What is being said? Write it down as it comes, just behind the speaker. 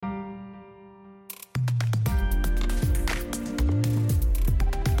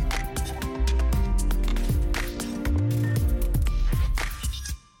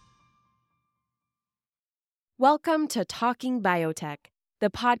Welcome to Talking Biotech,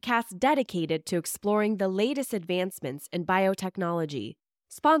 the podcast dedicated to exploring the latest advancements in biotechnology,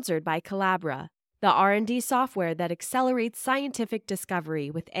 sponsored by Collabra, the R&D software that accelerates scientific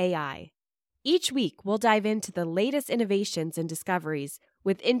discovery with AI. Each week, we'll dive into the latest innovations and discoveries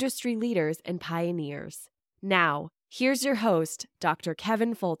with industry leaders and pioneers. Now, here's your host, Dr.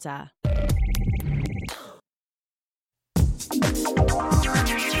 Kevin Folta.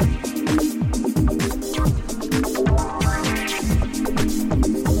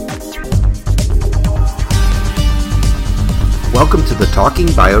 Welcome to the Talking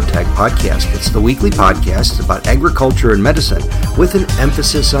Biotech podcast. It's the weekly podcast about agriculture and medicine with an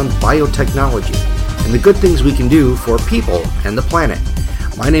emphasis on biotechnology and the good things we can do for people and the planet.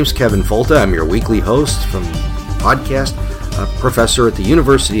 My name's Kevin Folta. I'm your weekly host from the podcast, a professor at the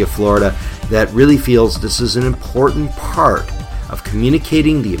University of Florida that really feels this is an important part of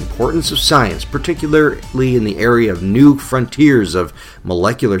communicating the importance of science, particularly in the area of new frontiers of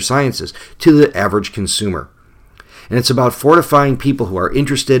molecular sciences, to the average consumer. And it's about fortifying people who are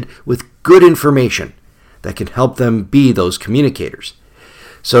interested with good information that can help them be those communicators.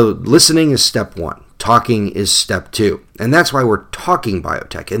 So listening is step one. Talking is step two. And that's why we're talking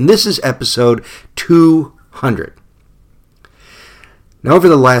biotech. And this is episode 200. Now, over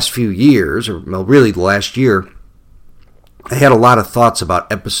the last few years, or really the last year, I had a lot of thoughts about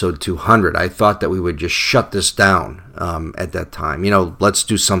episode 200. I thought that we would just shut this down at that time. Let's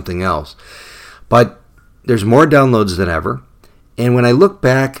do something else. But there's more downloads than ever, and when I look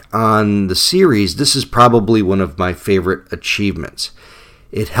back on the series, this is probably one of my favorite achievements.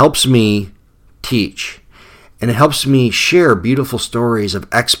 It helps me teach, and it helps me share beautiful stories of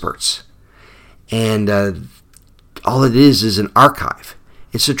experts, and all it is an archive.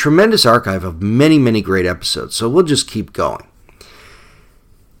 It's a tremendous archive of many, many great episodes, so we'll just keep going.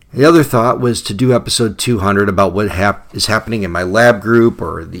 The other thought was to do episode 200 about what is happening in my lab group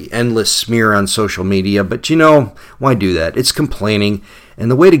or the endless smear on social media, but why do that? It's complaining,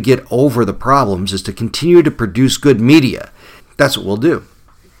 and the way to get over the problems is to continue to produce good media. That's what we'll do.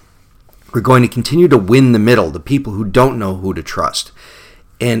 We're going to continue to win the middle, the people who don't know who to trust.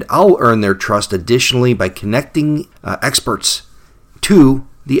 And I'll earn their trust additionally by connecting experts to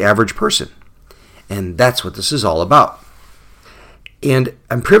the average person. And that's what this is all about. And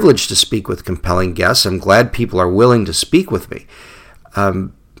I'm privileged to speak with compelling guests. I'm glad people are willing to speak with me.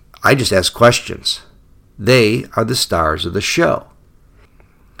 I just ask questions. They are the stars of the show.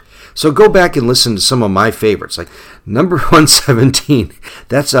 So go back and listen to some of my favorites, like number 117.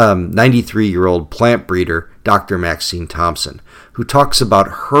 That's 93-year-old plant breeder, Dr. Maxine Thompson, who talks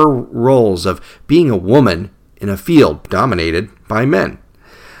about her roles of being a woman in a field dominated by men.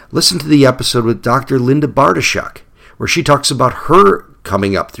 Listen to the episode with Dr. Linda Bartoshuk, where she talks about her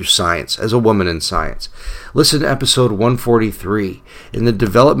coming up through science as a woman in science. Listen to episode 143, in the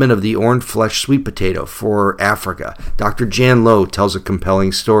development of the orange flesh sweet potato for Africa. Dr. Jan Lowe tells a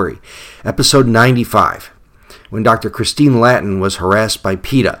compelling story. Episode 95, when Dr. Christine Lattin was harassed by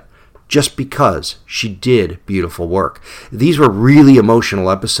PETA just because she did beautiful work. These were really emotional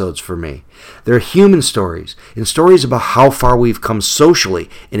episodes for me. They're human stories, and stories about how far we've come socially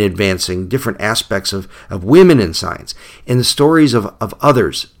in advancing different aspects of women in science, and the stories of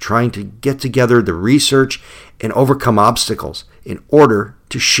others trying to get together the research and overcome obstacles in order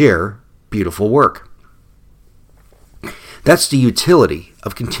to share beautiful work. That's the utility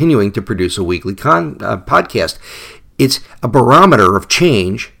of continuing to produce a weekly podcast. It's a barometer of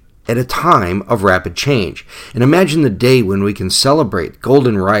change at a time of rapid change. And imagine the day when we can celebrate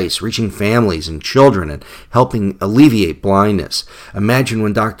golden rice reaching families and children and helping alleviate blindness. Imagine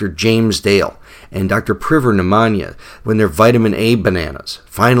when Dr. James Dale and Dr. Priver Nemanja, when their vitamin A bananas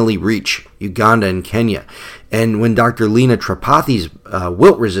finally reach Uganda and Kenya, and when Dr. Lena Tripathi's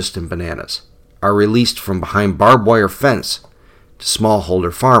wilt-resistant bananas are released from behind barbed wire fence to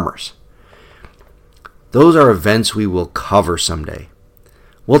smallholder farmers. Those are events we will cover someday.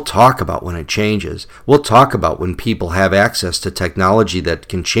 We'll talk about when it changes. We'll talk about when people have access to technology that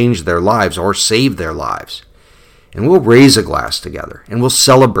can change their lives or save their lives. And we'll raise a glass together, and we'll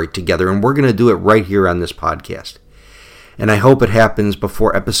celebrate together, and we're going to do it right here on this podcast. And I hope it happens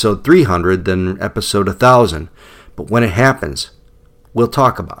before episode 300 than episode 1000. But when it happens, we'll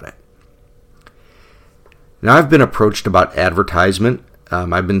talk about it. Now, I've been approached about advertisement.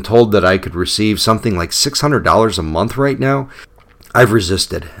 I've been told that I could receive something like $600 a month right now. I've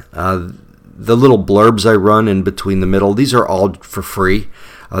resisted. The little blurbs I run in between the middle, these are all for free.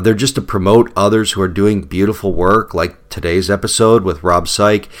 They're just to promote others who are doing beautiful work, like today's episode with Rob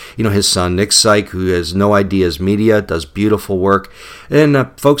Syke, his son Nick Syke, who has No Ideas Media, does beautiful work, and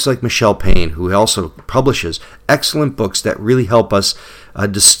folks like Michelle Payne, who also publishes excellent books that really help us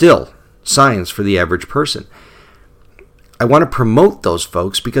distill science for the average person. I want to promote those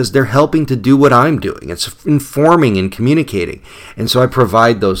folks because they're helping to do what I'm doing. It's informing and communicating. And so I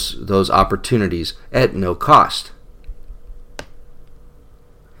provide those opportunities at no cost.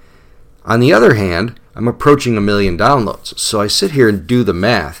 On the other hand, I'm approaching 1 million downloads. So I sit here and do the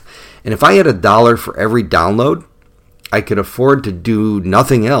math. And if I had $1 for every download, I could afford to do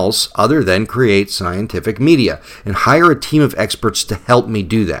nothing else other than create scientific media and hire a team of experts to help me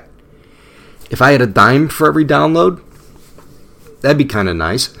do that. If I had $0.10 for every download, that'd be kind of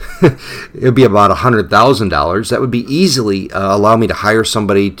nice. It'd be about $100,000. That would be easily allow me to hire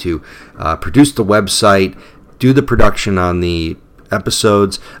somebody to produce the website, do the production on the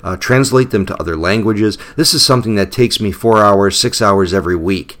episodes, translate them to other languages. This is something that takes me 4 hours, 6 hours every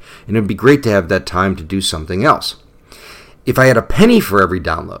week, and it'd be great to have that time to do something else. If I had $0.01 for every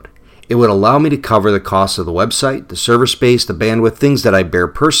download, it would allow me to cover the cost of the website, the server space, the bandwidth, things that I bear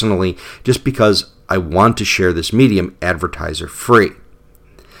personally, just because I want to share this medium advertiser free.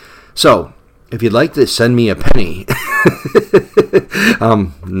 So, if you'd like to send me a penny,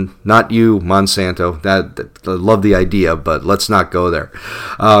 not you, Monsanto. I love the idea, but let's not go there.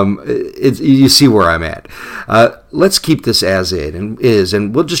 You see where I'm at. Let's keep this as it is,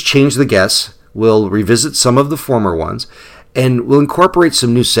 and we'll just change the guests. We'll revisit some of the former ones, and we'll incorporate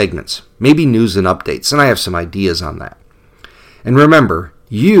some new segments, maybe news and updates, and I have some ideas on that. And remember,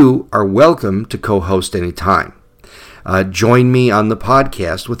 you are welcome to co-host anytime. Join me on the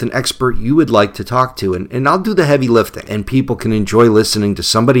podcast with an expert you would like to talk to, and I'll do the heavy lifting, and people can enjoy listening to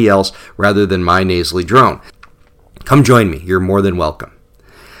somebody else rather than my nasally drone. Come join me. You're more than welcome.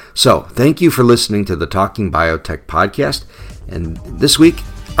 So, thank you for listening to the Talking Biotech podcast, and this week,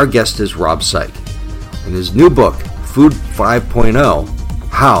 our guest is Rob Syke, and his new book, Food 5.0,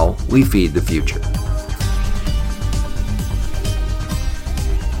 How We Feed the Future.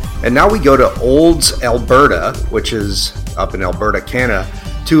 And now we go to Olds, Alberta, which is up in Alberta, Canada,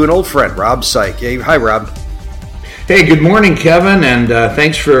 to an old friend, Rob Syke. Hey, hi, Rob. Hey, good morning, Kevin, and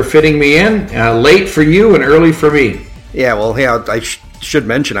thanks for fitting me in. Late for you and early for me. Yeah, well, I should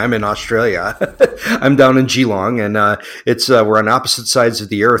mention I'm in Australia. I'm down in Geelong, and we're on opposite sides of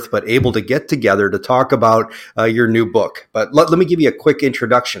the earth, but able to get together to talk about your new book. But let me give you a quick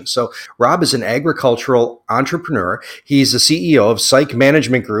introduction. So Rob is an agricultural entrepreneur. He's the CEO of Syke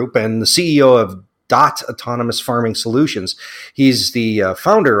Management Group and the CEO of DOT Autonomous Farming Solutions. He's the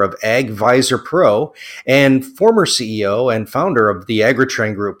founder of AgVisor Pro and former CEO and founder of the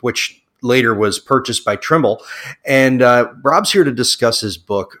Agritrend Group, which later was purchased by Trimble. And Rob's here to discuss his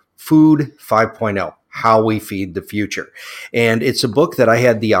book, Food 5.0, How We Feed the Future. And it's a book that I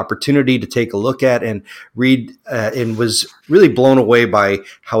had the opportunity to take a look at and read and was really blown away by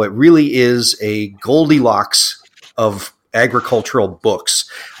how it really is a Goldilocks of agricultural books.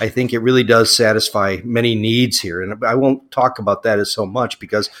 I think it really does satisfy many needs here. And I won't talk about that as so much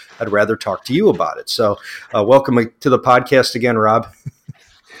because I'd rather talk to you about it. So welcome to the podcast again, Rob.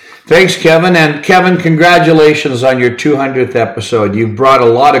 Thanks, Kevin. And Kevin, congratulations on your 200th episode. You've brought a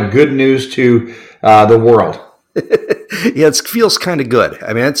lot of good news to the world. Yeah, it feels kind of good.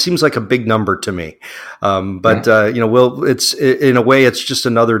 I mean, it seems like a big number to me. It's in a way, it's just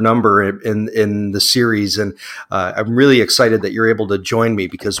another number in the series. And I'm really excited that you're able to join me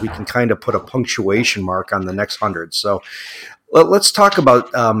because we can kind of put a punctuation mark on the next 100. So let's talk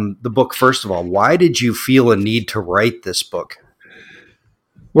about the book first of all. Why did you feel a need to write this book?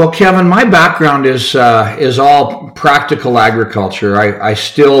 Well, Kevin, my background is all practical agriculture. I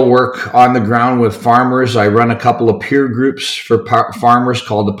still work on the ground with farmers. I run a couple of peer groups for farmers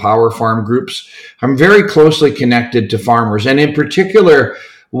called the Power Farm Groups. I'm very closely connected to farmers, and in particular,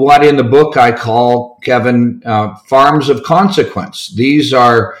 what in the book I call, Kevin, farms of consequence. These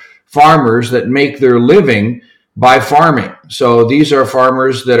are farmers that make their living by farming. So these are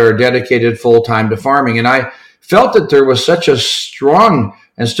farmers that are dedicated full-time to farming, and I felt that there was such a strong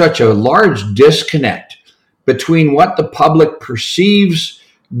and such a large disconnect between what the public perceives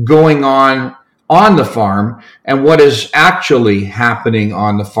going on the farm and what is actually happening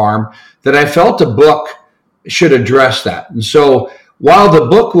on the farm, that I felt the book should address that. And so while the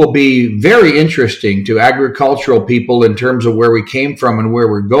book will be very interesting to agricultural people in terms of where we came from and where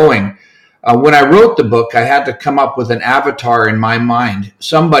we're going, when I wrote the book, I had to come up with an avatar in my mind,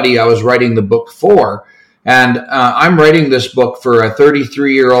 somebody I was writing the book for. And I'm writing this book for a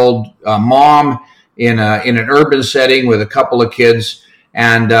 33-year-old mom in an urban setting with a couple of kids.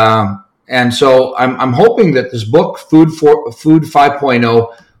 And so I'm hoping that this book, Food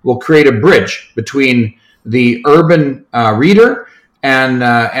 5.0, will create a bridge between the urban reader and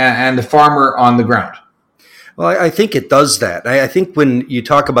the farmer on the ground. Well, I think it does that. I think when you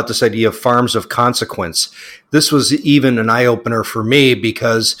talk about this idea of farms of consequence, this was even an eye-opener for me,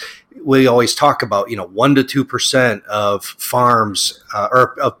 because we always talk about, 1 to 2% of farms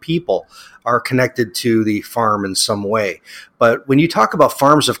or of people are connected to the farm in some way. But when you talk about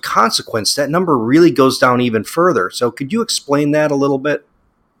farms of consequence, that number really goes down even further. So could you explain that a little bit?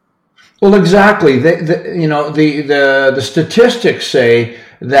 Well, exactly. The statistics say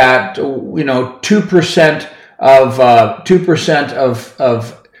that 2%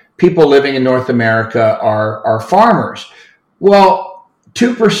 of people living in North America are farmers. Well,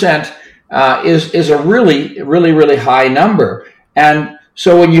 2% is a really, really, really high number. And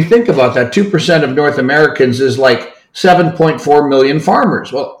so when you think about that, 2% of North Americans is like 7.4 million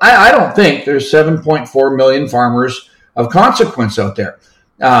farmers. Well, I don't think there's 7.4 million farmers of consequence out there.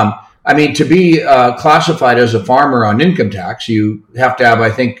 To be classified as a farmer on income tax, you have to have, I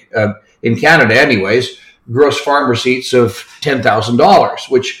think, in Canada anyways, gross farm receipts of $10,000,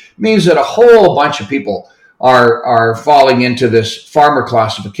 which means that a whole bunch of people are falling into this farmer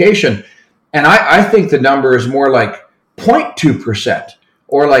classification. And I think the number is more like 0.2%,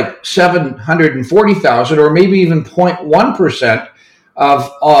 or like 740,000, or maybe even 0.1%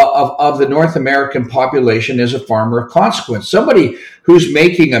 of the North American population is a farmer of consequence. Somebody who's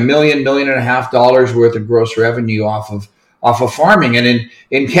making $1 million, $1.5 million worth of gross revenue off of farming. And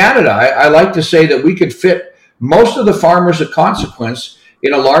in Canada, I like to say that we could fit most of the farmers of consequence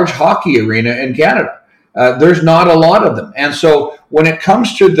in a large hockey arena in Canada. There's not a lot of them. And so when it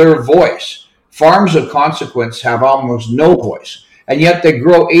comes to their voice, farms of consequence have almost no voice. And yet they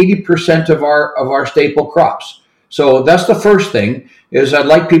grow 80% of our staple crops. So that's the first thing, is I'd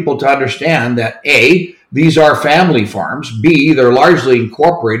like people to understand that A, these are family farms. B, they're largely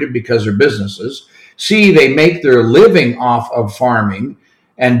incorporated because they're businesses. C, they make their living off of farming.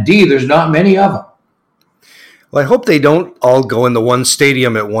 And D, there's not many of them. Well, I hope they don't all go in the one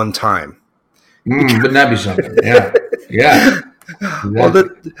stadium at one time. Wouldn't that be something? Yeah. Yeah. Exactly.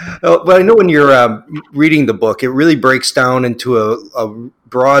 Well, I know when you're reading the book, it really breaks down into a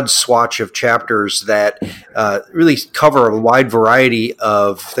broad swatch of chapters that really cover a wide variety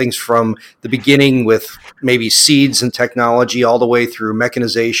of things, from the beginning with maybe seeds and technology all the way through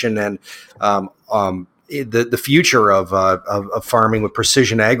mechanization and the future of farming with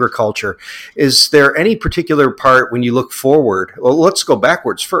precision agriculture. Is there any particular part when you look forward? Well, let's go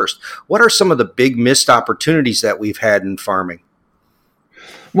backwards first. What are some of the big missed opportunities that we've had in farming?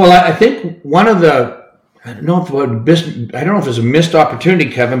 Well, I think one of the, I don't know if it's a missed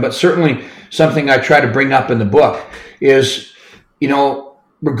opportunity, Kevin, but certainly something I try to bring up in the book is,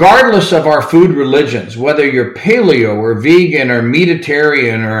 regardless of our food religions, whether you're paleo or vegan or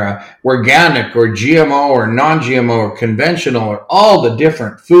meatitarian or organic or GMO or non-GMO or conventional, or all the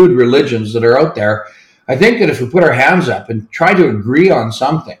different food religions that are out there, I think that if we put our hands up and try to agree on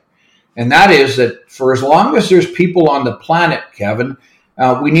something, and that is that for as long as there's people on the planet, Kevin,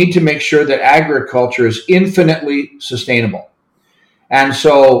 we need to make sure that agriculture is infinitely sustainable. And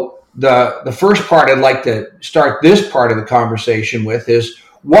so the first part I'd like to start this part of the conversation with is,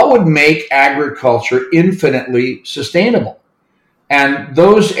 what would make agriculture infinitely sustainable? And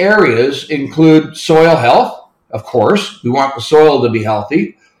those areas include soil health, of course. We want the soil to be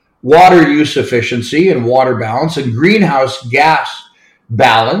healthy, water use efficiency and water balance, and greenhouse gas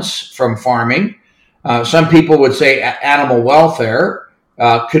balance from farming. Some people would say animal welfare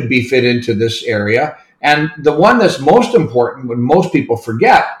could be fit into this area. And the one that's most important, when most people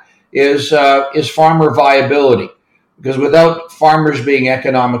forget, is farmer viability. Because without farmers being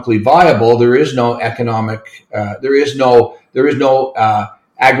economically viable, there is no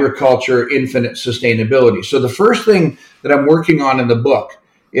agriculture infinite sustainability. So the first thing that I'm working on in the book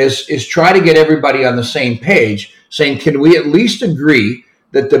is try to get everybody on the same page, saying, can we at least agree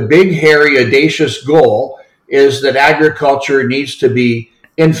that the big, hairy, audacious goal is that agriculture needs to be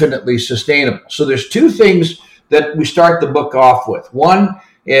infinitely sustainable? So there's two things that we start the book off with. One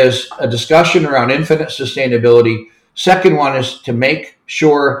is a discussion around infinite sustainability. Second one is to make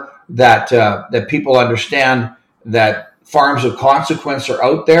sure that that people understand that farms of consequence are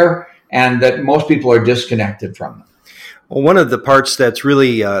out there and that most people are disconnected from them. Well, one of the parts that's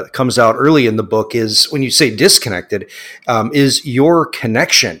really comes out early in the book is, when you say disconnected, is your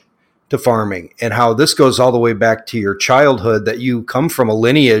connection to farming, and how this goes all the way back to your childhood, that you come from a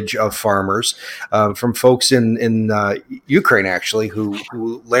lineage of farmers, from folks in Ukraine, actually,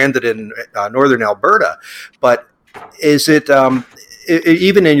 who landed in northern Alberta. But is it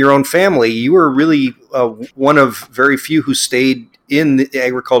even in your own family, you were really one of very few who stayed in the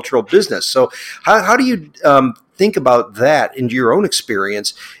agricultural business. So how do you think about that in your own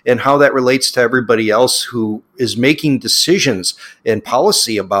experience and how that relates to everybody else who is making decisions and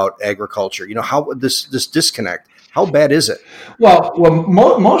policy about agriculture? How this disconnect, how bad is it? Well,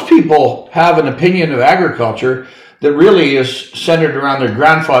 most people have an opinion of agriculture that really is centered around their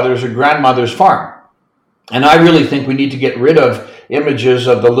grandfather's or grandmother's farm. And I really think we need to get rid of images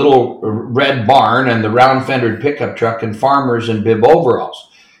of the little red barn and the round-fendered pickup truck and farmers in bib overalls.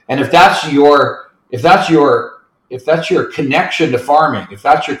 And if that's your connection to farming, if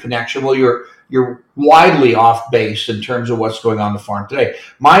that's your connection, well, you're widely off base in terms of what's going on the farm today.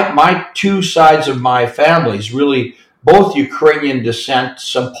 My two sides of my family is really both Ukrainian descent,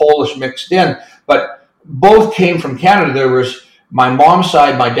 some Polish mixed in, but both came from Canada. There was my mom's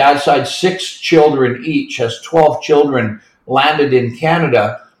side, my dad's side, 6 children each, has 12 children landed in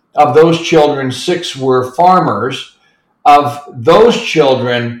Canada. Of those children, 6 were farmers. Of those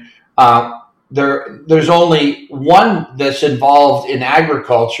children, there's only one that's involved in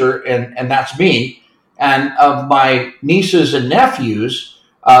agriculture, and that's me. And of my nieces and nephews,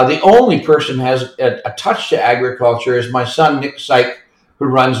 the only person who has a touch to agriculture is my son, Nick Syke, who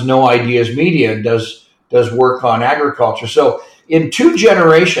runs No Ideas Media and does work on agriculture. So in 2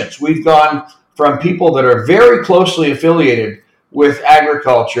 generations, we've gone from people that are very closely affiliated with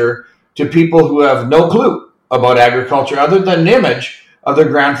agriculture to people who have no clue about agriculture other than an image of their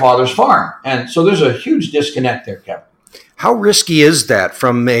grandfather's farm. And so there's a huge disconnect there, Kevin. How risky is that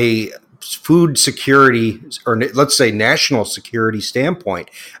from a food security, or let's say national security standpoint?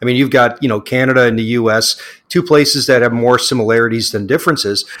 I mean, you've got, Canada and the U.S., 2 places that have more similarities than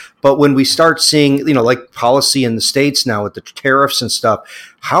differences. But when we start seeing, like policy in the States now with the tariffs and stuff,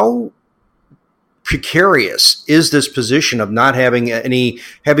 how precarious is this position of not having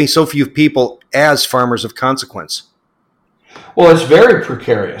so few people as farmers of consequence? Well, it's very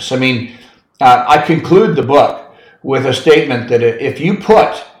precarious. I mean, I conclude the book with a statement that if you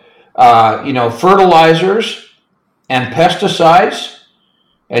put fertilizers and pesticides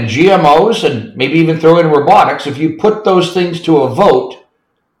and GMOs and maybe even throw in robotics, if you put those things to a vote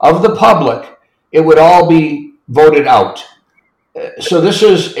of the public, it would all be voted out. So this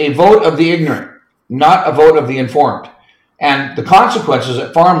is a vote of the ignorant, not a vote of the informed. And the consequences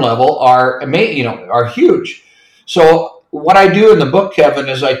at farm level are huge. So what I do in the book, Kevin,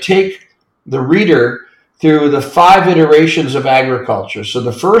 is I take the reader through the 5 iterations of agriculture. So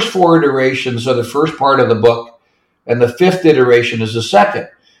the first 4 iterations are the first part of the book, and the 5th iteration is the second.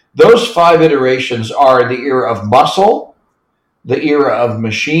 Those 5 iterations are the era of muscle, the era of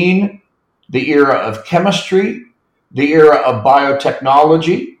machine, the era of chemistry, the era of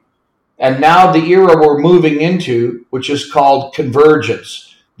biotechnology, and now the era we're moving into, which is called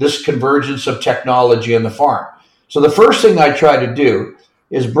convergence, this convergence of technology in the farm. So the first thing I try to do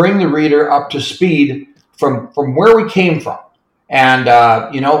is bring the reader up to speed from where we came from. And,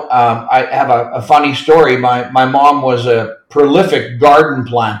 I have a funny story. My mom was a prolific garden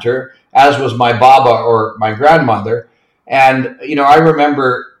planter, as was my baba or my grandmother. And, I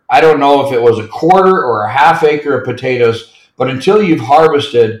remember, I don't know if it was a quarter or a half acre of potatoes, but until you've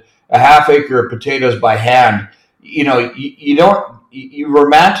harvested a half acre of potatoes by hand, you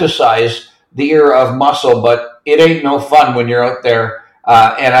romanticize the era of muscle, but it ain't no fun when you're out there.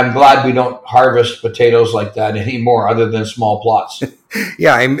 And I'm glad we don't harvest potatoes like that anymore, other than small plots.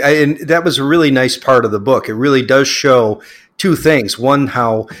 Yeah, and that was a really nice part of the book. It really does show 2 things. One,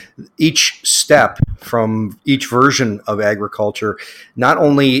 how each step from each version of agriculture not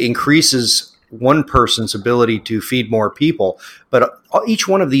only increases one person's ability to feed more people, but each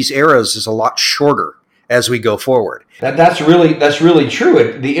one of these eras is a lot shorter as we go forward. That's really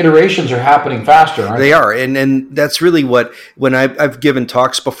true. The iterations are happening faster, aren't they? They are, and that's really what, when I've given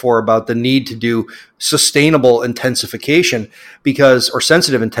talks before about the need to do sustainable intensification or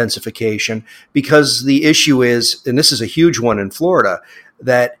sensitive intensification, because the issue is, and this is a huge one in Florida,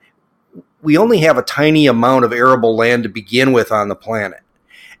 that we only have a tiny amount of arable land to begin with on the planet,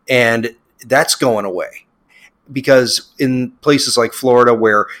 and that's going away. Because in places like Florida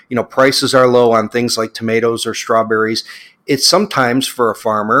where, prices are low on things like tomatoes or strawberries, it sometimes for a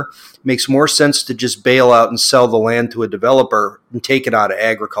farmer makes more sense to just bail out and sell the land to a developer and take it out of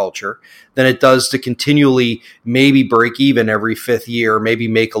agriculture than it does to continually maybe break even every 5th year, maybe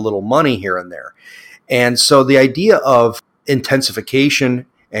make a little money here and there. And so the idea of intensification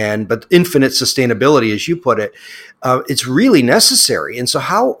but infinite sustainability, as you put it, it's really necessary. And so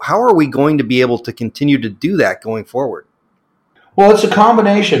how are we going to be able to continue to do that going forward? Well, it's a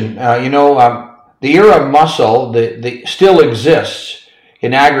combination. the era of muscle the still exists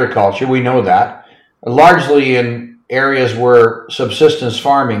in agriculture. We know that, largely in areas where subsistence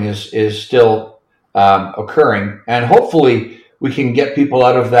farming is still occurring, and hopefully we can get people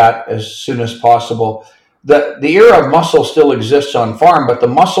out of that as soon as possible. The era of muscle still exists on farm, but the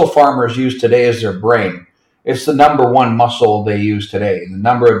muscle farmers use today is their brain. It's the number one muscle they use today. The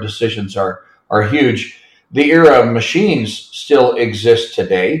number of decisions are huge. The era of machines still exists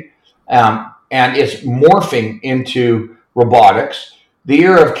today, and it's morphing into robotics. The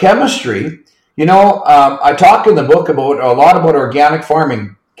era of chemistry, I talk in the book a lot about organic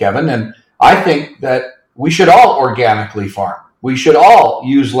farming, Kevin, and I think that we should all organically farm. We should all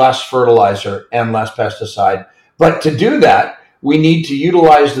use less fertilizer and less pesticide. But to do that, we need to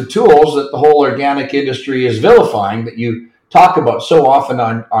utilize the tools that the whole organic industry is vilifying, that you talk about so often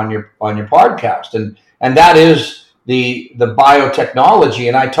on your podcast. And that is the biotechnology.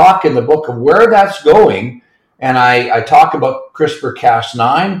 And I talk in the book of where that's going. And I talk about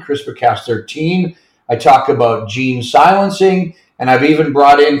CRISPR-Cas9, CRISPR-Cas13. I talk about gene silencing. And I've even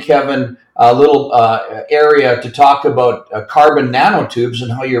brought in, Kevin, a little area to talk about carbon nanotubes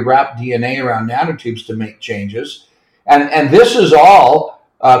and how you wrap DNA around nanotubes to make changes. And this is all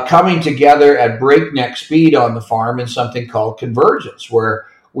coming together at breakneck speed on the farm in something called convergence, where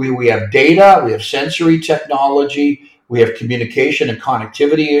we have data, we have sensory technology, we have communication and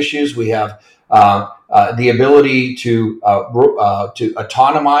connectivity issues, we have the ability to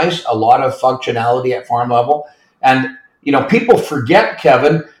autonomize a lot of functionality at farm level. And people forget,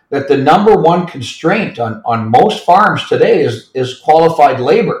 Kevin, that the number one constraint on most farms today is qualified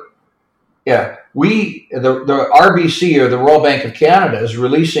labor. Yeah, the RBC, or the Royal Bank of Canada, is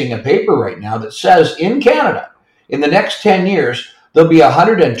releasing a paper right now that says in Canada, in the next 10 years, there'll be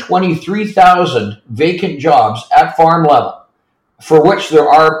 123,000 vacant jobs at farm level, for which there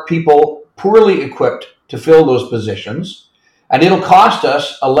are people poorly equipped to fill those positions. And it'll cost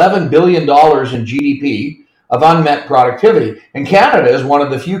us $11 billion in GDP of unmet productivity. And Canada is one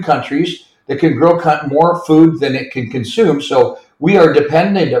of the few countries that can grow more food than it can consume. So we are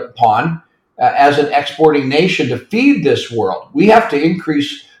dependent upon, as an exporting nation, to feed this world. We have to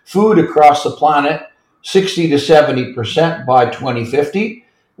increase food across the planet 60 to 70% by 2050.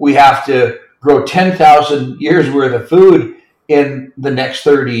 We have to grow 10,000 years worth of food in the next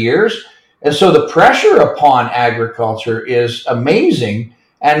 30 years. And so the pressure upon agriculture is amazing.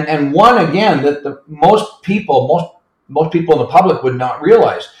 And one, again, that most people in the public would not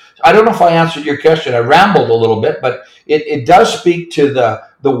realize. I don't know if I answered your question. I rambled a little bit, but it does speak to the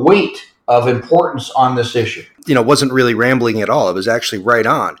weight of importance on this issue. Wasn't really rambling at all. It was actually right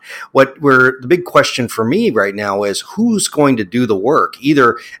on. The big question for me right now is who's going to do the work,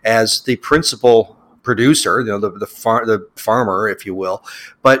 either as the principal producer, the farmer, if you will,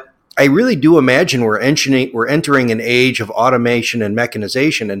 but I really do imagine we're entering an age of automation and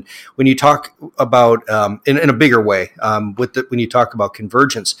mechanization. And when you talk about, in a bigger way, when you talk about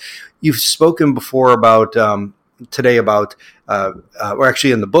convergence, you've spoken before about today about, or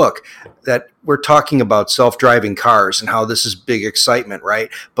actually in the book, that we're talking about self-driving cars and how this is big excitement, right?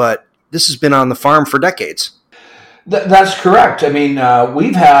 But this has been on the farm for decades. That's correct. I mean,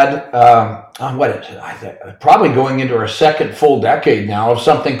 we've had probably going into our second full decade now of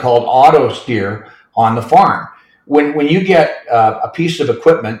something called auto steer on the farm. When you get a piece of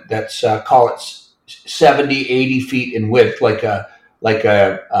equipment that's call it 70, 80 feet in width, like a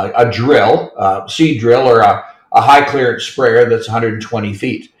drill, seed drill, or a high clearance sprayer that's 120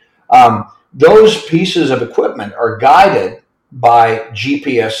 feet. Those pieces of equipment are guided by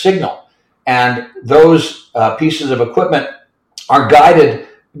GPS signal. And those pieces of equipment are guided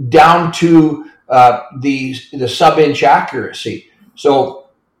down to the sub-inch accuracy. So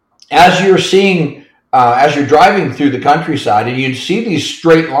as you're seeing, as you're driving through the countryside and you see these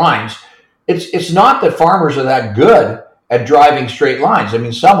straight lines, it's not that farmers are that good at driving straight lines. I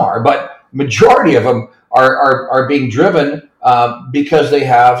mean, some are, but majority of them are being driven because they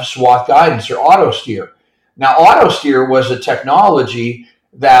have swath guidance or auto steer. Now, auto steer was a technology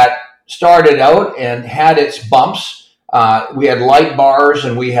that started out and had its bumps. We had light bars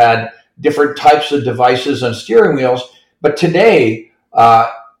and we had different types of devices on steering wheels. But today,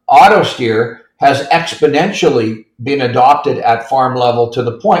 auto steer has exponentially been adopted at farm level to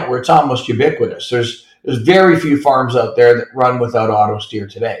the point where it's almost ubiquitous. There's very few farms out there that run without auto steer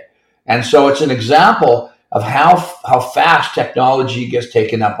today. And so it's an example of how fast technology gets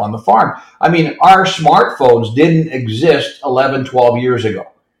taken up on the farm. I mean, our smartphones didn't exist 11, 12 years ago.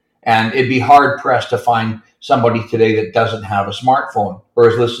 And it'd be hard pressed to find somebody today that doesn't have a smartphone or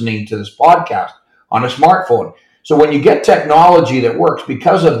is listening to this podcast on a smartphone. So when you get technology that works,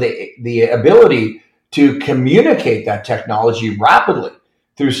 because of the ability to communicate that technology rapidly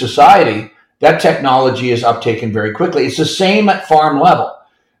through society, that technology is uptaken very quickly. It's the same at farm level.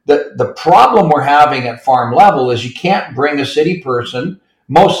 The problem we're having at farm level is you can't bring a city person,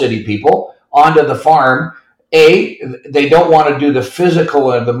 most city people, onto the farm. They don't want to do the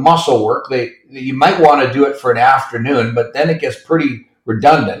physical and the muscle work. You might want to do it for an afternoon, but then it gets pretty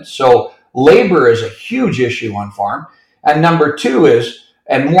redundant. So labor is a huge issue on farm. And number two is,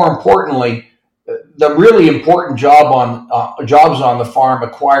 and more importantly, the really important jobs on the farm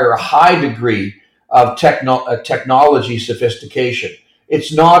acquire a high degree of technology sophistication.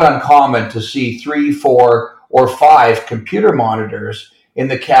 It's not uncommon to see 3, 4, or 5 computer monitors in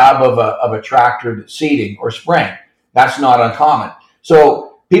the cab of a tractor that's seeding or spraying. That's not uncommon.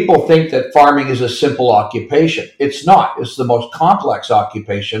 So people think that farming is a simple occupation. It's not. It's the most complex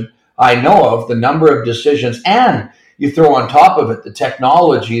occupation I know of. The number of decisions, and you throw on top of it the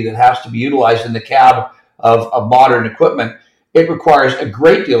technology that has to be utilized in the cab of modern equipment, it requires a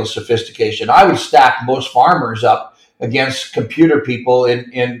great deal of sophistication. I would stack most farmers up against computer people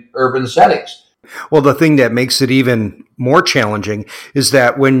in urban settings. Well, the thing that makes it even more challenging is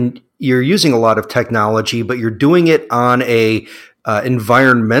that when you're using a lot of technology, but you're doing it on a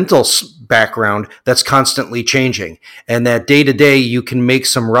environmental background that's constantly changing, and that day to day you can make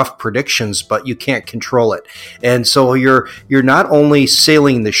some rough predictions, but you can't control it. And so you're not only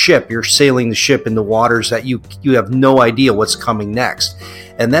sailing the ship, you're sailing the ship in the waters that you have no idea what's coming next.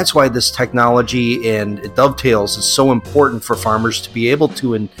 And that's why this technology and dovetails is so important for farmers to be able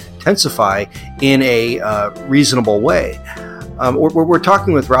to intensify in a reasonable way. We're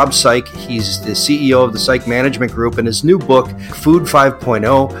talking with Rob Syke. He's the CEO of the Syke Management Group, and his new book, Food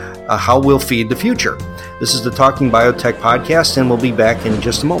 5.0, How We'll Feed the Future. This is the Talking Biotech podcast, and we'll be back in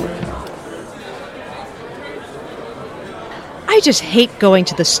just a moment. I just hate going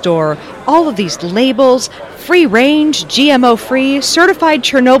to the store. All of these labels, free range, GMO free, certified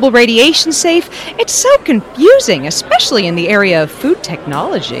Chernobyl radiation safe. It's so confusing, especially in the area of food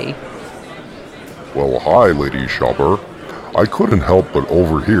technology. Well, hi, Lady Shopper. I couldn't help but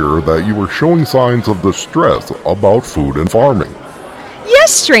overhear that you were showing signs of distress about food and farming.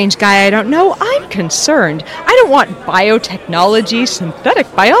 Yes, strange guy I don't know, I'm concerned. I don't want biotechnology,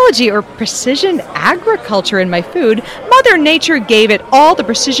 synthetic biology, or precision agriculture in my food. Mother Nature gave it all the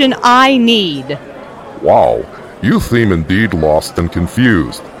precision I need. Wow, you seem indeed lost and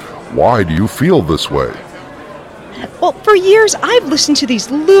confused. Why do you feel this way? Well, for years I've listened to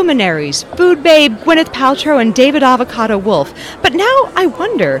these luminaries, Food Babe, Gwyneth Paltrow, and David Avocado Wolf. But now I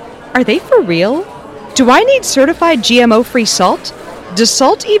wonder, are they for real? Do I need certified GMO-free salt? Does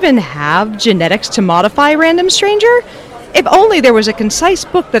salt even have genetics to modify, random stranger? If only there was a concise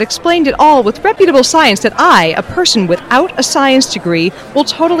book that explained it all with reputable science that I, a person without a science degree, will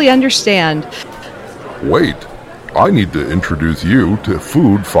totally understand. Wait, I need to introduce you to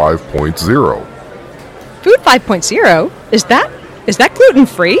Food 5.0. Food 5.0? Is that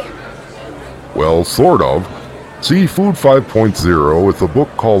gluten-free? Well, sort of. See, Food 5.0 is a book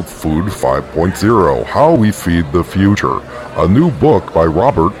called Food 5.0, How We Feed the Future, a new book by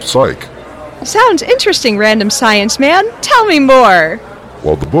Robert Syke. Sounds interesting, random science man. Tell me more.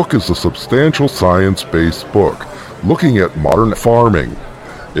 Well, the book is a substantial science-based book looking at modern farming.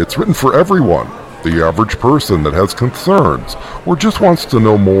 It's written for everyone, the average person that has concerns or just wants to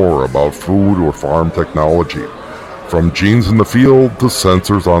know more about food or farm technology. From genes in the field to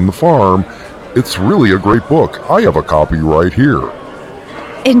sensors on the farm, it's really a great book. I have a copy right here.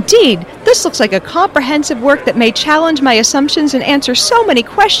 Indeed, this looks like a comprehensive work that may challenge my assumptions and answer so many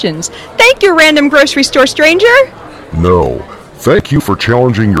questions. Thank you, random grocery store stranger. No, thank you for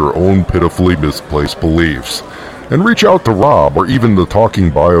challenging your own pitifully misplaced beliefs. And reach out to Rob or even the Talking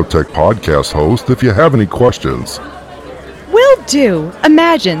Biotech podcast host if you have any questions. Will do.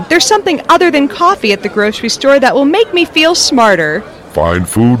 Imagine, there's something other than coffee at the grocery store that will make me feel smarter. Find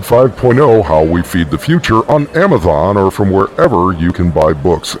Food 5.0 How We Feed the Future on Amazon or from wherever you can buy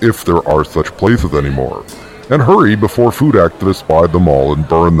books, if there are such places anymore. And hurry before food activists buy them all and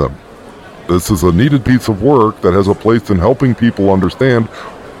burn them. This is a needed piece of work that has a place in helping people understand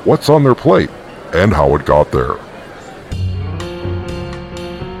what's on their plate and how it got there.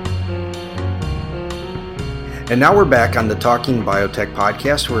 And now we're back on the Talking Biotech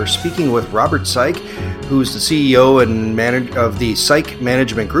podcast. We're speaking with Robert Syke, who's the CEO and of the Syke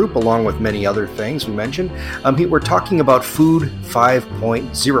Management Group, along with many other things we mentioned. We're talking about Food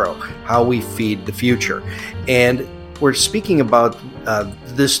 5.0, How We Feed the Future. And we're speaking about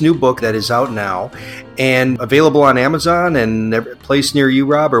this new book that is out now and available on Amazon and every place near you,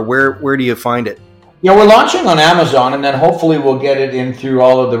 Rob, or where do you find it? Yeah, we're launching on Amazon, and then hopefully we'll get it in through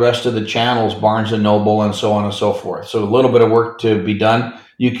all of the rest of the channels, Barnes and Noble, and so on and so forth. So a little bit of work to be done.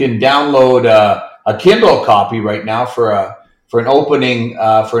 You can download a Kindle copy right now for an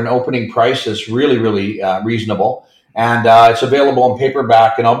opening price that's really reasonable, and it's available in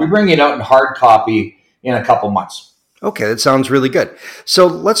paperback. And I'll be bringing it out in hard copy in a couple months. Okay, that sounds really good. So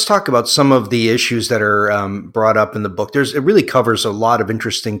let's talk about some of the issues that are brought up in the book. It really covers a lot of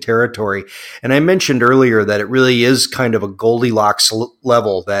interesting territory. And I mentioned earlier that it really is kind of a Goldilocks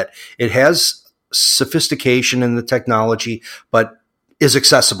level, that it has sophistication in the technology, but is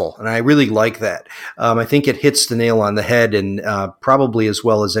accessible. And I really like that. I think it hits the nail on the head, and probably as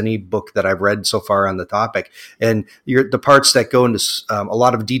well as any book that I've read so far on the topic. And the parts that go into a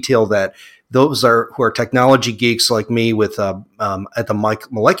lot of detail that those who are technology geeks like me with at the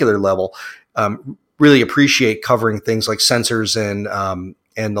molecular level really appreciate covering things like sensors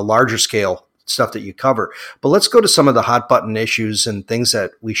and the larger scale stuff that you cover. But let's go to some of the hot button issues and things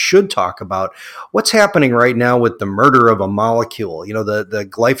that we should talk about. What's happening right now with the murder of a molecule? The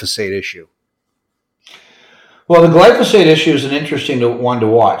glyphosate issue. Well, the glyphosate issue is an interesting one to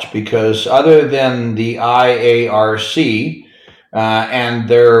watch, because other than the IARC and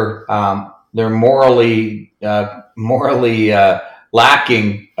their morally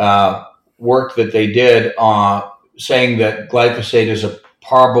lacking work that they did saying that glyphosate is a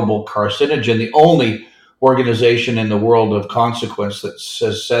probable carcinogen, the only organization in the world of consequence that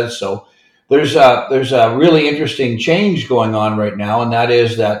says so. There's a really interesting change going on right now, and that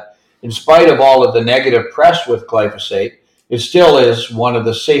is that in spite of all of the negative press with glyphosate, it still is one of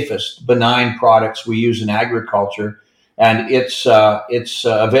the safest benign products we use in agriculture. And its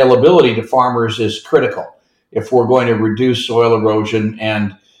availability to farmers is critical if we're going to reduce soil erosion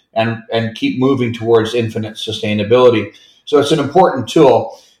and keep moving towards infinite sustainability. So it's an important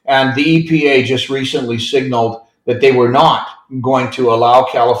tool. And the EPA just recently signaled that they were not going to allow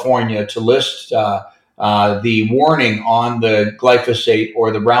California to list the warning on the glyphosate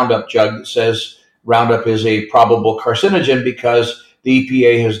or the Roundup jug that says Roundup is a probable carcinogen, because the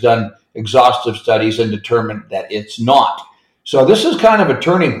EPA has done exhaustive studies and determined that it's not. So this is kind of a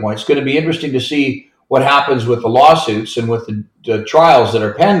turning point. It's going to be interesting to see what happens with the lawsuits and with the trials that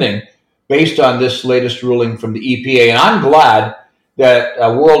are pending based on this latest ruling from the EPA. And I'm glad that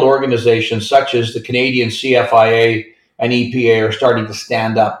world organizations such as the Canadian CFIA and EPA are starting to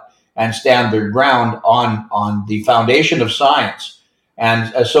stand up and stand their ground on the foundation of science.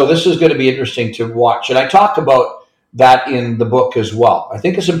 And so this is going to be interesting to watch. And I talk about that in the book as well. I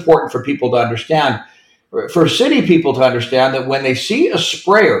think it's important for people to understand, for city people to understand, that when they see a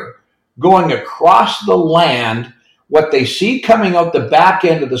sprayer going across the land, what they see coming out the back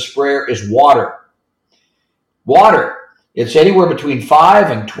end of the sprayer is water. Water. It's anywhere between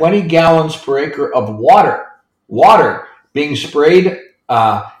 5 and 20 gallons per acre of water. Water being sprayed,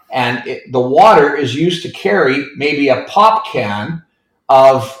 the water is used to carry maybe a pop can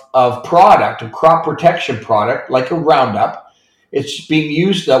of product, of crop protection product, like a Roundup. It's being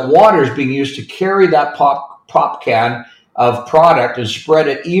used, that water is being used to carry that pop can of product and spread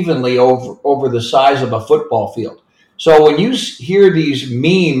it evenly over the size of a football field. So when you hear these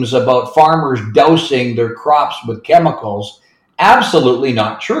memes about farmers dousing their crops with chemicals, absolutely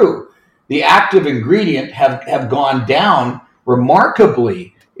not true. The active ingredient have gone down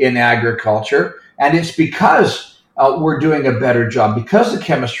remarkably in agriculture, and it's because we're doing a better job, because the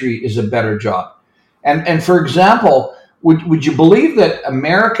chemistry is a better job. And for example, would you believe that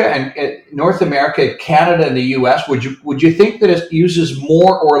America and North America, Canada, and the U.S., would you think that it uses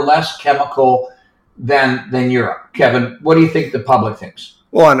more or less chemical than Europe? Kevin, what do you think the public thinks?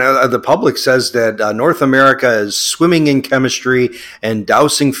 Well, and the public says that North America is swimming in chemistry and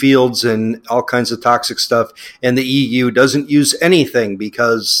dousing fields and all kinds of toxic stuff, and the EU doesn't use anything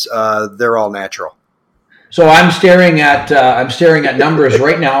because they're all natural. So I'm staring at numbers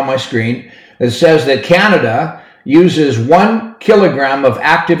right now on my screen that says that Canada uses 1 kilogram of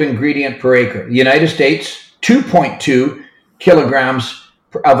active ingredient per acre. The United States, 2.2 kilograms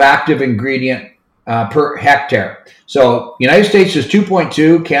of active ingredient per hectare. So United States is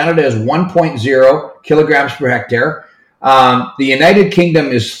 2.2, Canada is 1.0 kilograms per hectare. The United Kingdom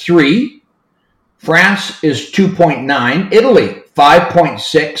is 3, France is 2.9, Italy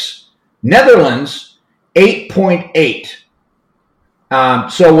 5.6, Netherlands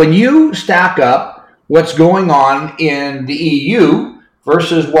 8.8. So when you stack up what's going on in the EU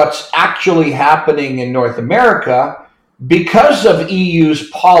versus what's actually happening in North America, because of EU's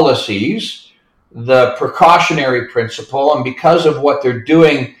policies, the precautionary principle, and because of what they're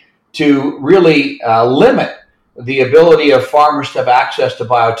doing to really limit the ability of farmers to have access to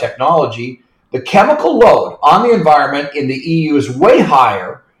biotechnology, the chemical load on the environment in the EU is way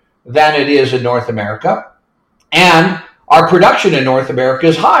higher than it is in North America, and our production in North America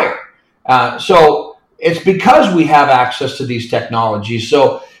is higher. So it's because we have access to these technologies.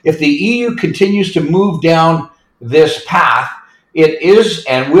 So if the EU continues to move down this path, it is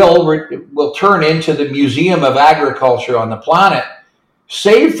and will turn into the Museum of Agriculture on the planet,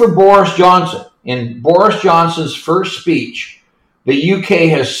 save for Boris Johnson. In Boris Johnson's first speech, the UK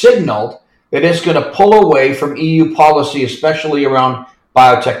has signaled that it's going to pull away from EU policy, especially around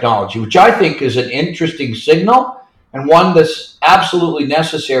biotechnology, which I think is an interesting signal and one that's absolutely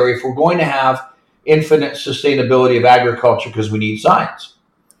necessary if we're going to have infinite sustainability of agriculture, because we need science.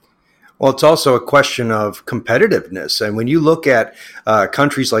 Well, it's also a question of competitiveness. And when you look at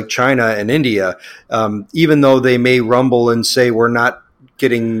countries like China and India, even though they may rumble and say we're not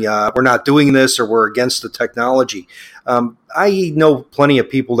doing this or we're against the technology, I know plenty of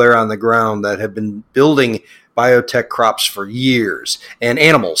people there on the ground that have been building biotech crops for years, and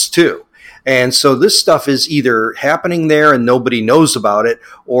animals too. And so this stuff is either happening there and nobody knows about it,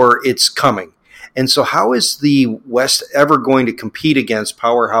 or it's coming. And so how is the West ever going to compete against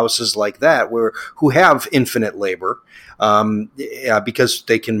powerhouses like that, who have infinite labor because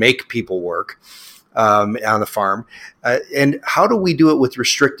they can make people work on the farm? And how do we do it with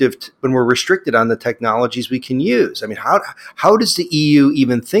when we're restricted on the technologies we can use? I mean, how does the EU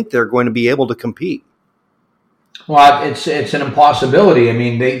even think they're going to be able to compete? Well, it's an impossibility. I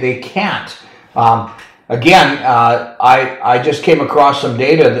mean, they can't. Again, I just came across some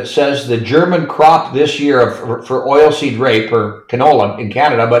data that says the German crop this year for oilseed rape, or canola in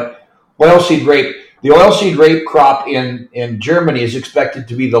Canada, but oilseed rape, the oilseed rape crop in Germany is expected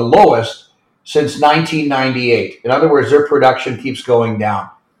to be the lowest since 1998. In other words, their production keeps going down.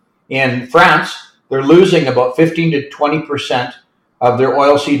 In France, they're losing about 15 to 20% of their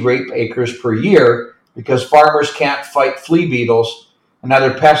oilseed rape acres per year because farmers can't fight flea beetles and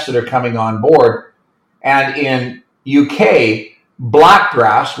other pests that are coming on board. And in UK,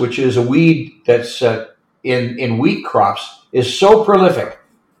 blackgrass, which is a weed that's in wheat crops, is so prolific,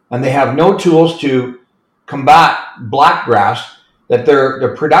 and they have no tools to combat blackgrass that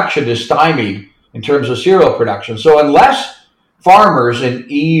their production is stymied in terms of cereal production. So unless farmers in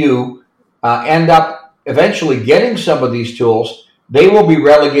EU end up eventually getting some of these tools, they will be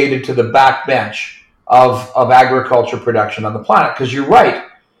relegated to the backbench of agriculture production on the planet. Because you're right,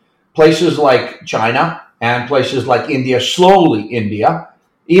 places like China and places like India, slowly India,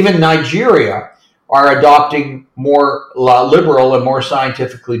 even Nigeria, are adopting more liberal and more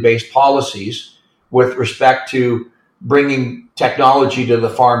scientifically based policies with respect to bringing technology to the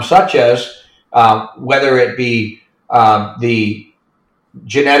farm, such as whether it be the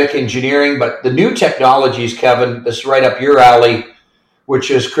genetic engineering, but the new technologies, Kevin, that's right up your alley,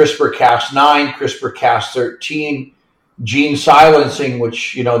 which is CRISPR-Cas9, CRISPR-Cas13, gene silencing,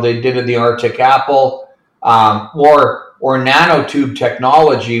 which they did in the Arctic apple, or nanotube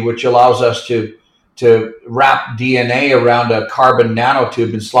technology, which allows us to wrap DNA around a carbon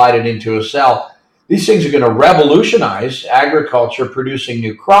nanotube and slide it into a cell. These things are going to revolutionize agriculture, producing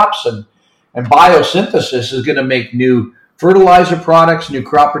new crops, and biosynthesis is going to make new fertilizer products, new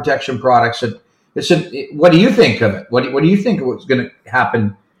crop protection products. And what do you think of it? What do you think of what's going to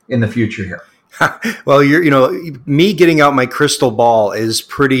happen in the future here? Well, me getting out my crystal ball is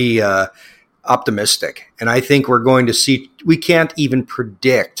pretty optimistic. And I think we're going to see, we can't even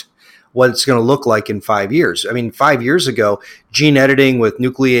predict what it's going to look like in 5 years. I mean, 5 years ago, gene editing with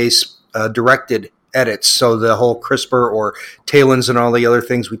nuclease directed edits, so the whole CRISPR or TALENs and all the other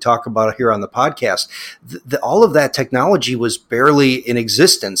things we talk about here on the podcast, all of that technology was barely in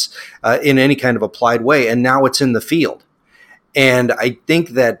existence in any kind of applied way, and now it's in the field. And I think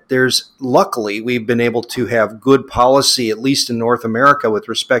that luckily, we've been able to have good policy, at least in North America, with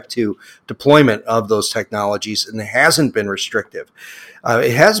respect to deployment of those technologies, and it hasn't been restrictive.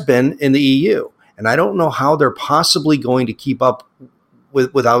 It has been in the EU, and I don't know how they're possibly going to keep up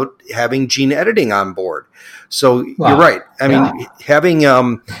without having gene editing on board. So You're right. I mean, having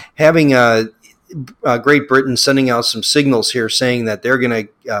Great Britain sending out some signals here saying that they're going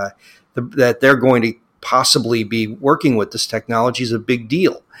to possibly be working with this technology is a big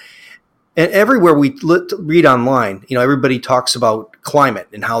deal. And everywhere we read online, everybody talks about climate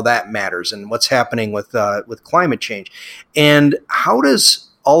and how that matters and what's happening with climate change. And how does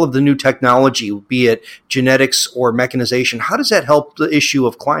all of the new technology, be it genetics or mechanization, how does that help the issue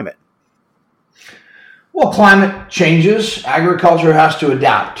of climate? Well, climate changes, agriculture has to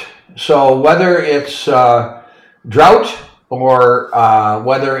adapt. So whether it's drought or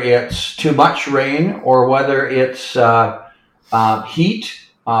whether it's too much rain or whether it's heat,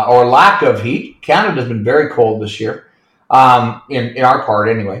 or lack of heat. Canada's been very cold this year, in our part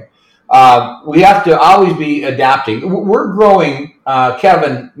anyway. We have to always be adapting. We're growing,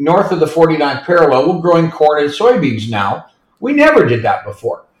 Kevin, north of the 49th parallel, we're growing corn and soybeans now. We never did that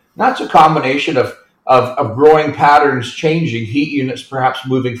before. And that's a combination of growing patterns changing, heat units perhaps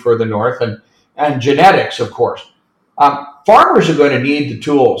moving further north, and genetics, of course. Farmers are going to need the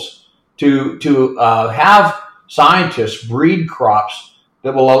tools to have scientists breed crops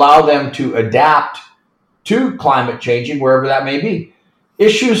that will allow them to adapt to climate changing, wherever that may be.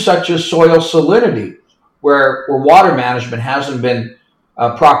 Issues such as soil salinity, where water management hasn't been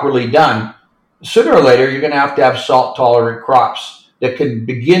properly done, sooner or later you're going to have salt-tolerant crops that can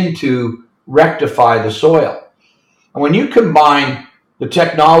begin to rectify the soil. And when you combine the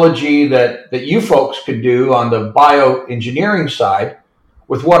technology that you folks can do on the bioengineering side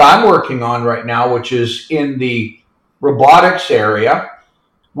with what I'm working on right now, which is in the robotics area,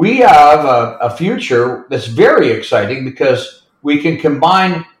 we have a future that's very exciting because we can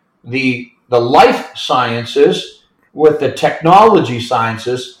combine the life sciences with the technology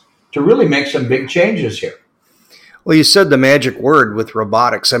sciences to really make some big changes here. Well, you said the magic word with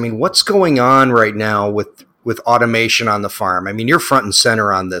robotics. I mean, what's going on right now with automation on the farm? I mean, you're front and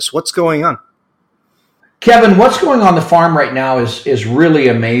center on this. What's going on? Kevin, what's going on the farm right now is really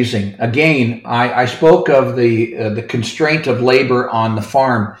amazing. Again, I spoke of the constraint of labor on the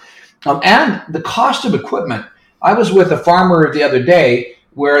farm and the cost of equipment. I was with a farmer the other day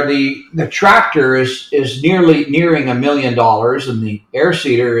where the tractor is nearing $1 million and the air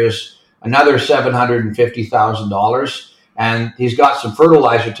seeder is another $750,000, and he's got some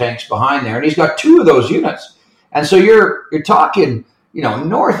fertilizer tanks behind there, and he's got 2 of those units. And so you're talking,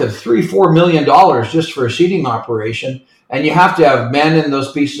 north of $3-4 million just for a seeding operation, and you have to have men in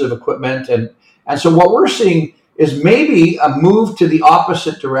those pieces of equipment. And so what we're seeing is maybe a move to the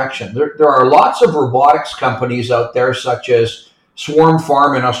opposite direction. There are lots of robotics companies out there, such as Swarm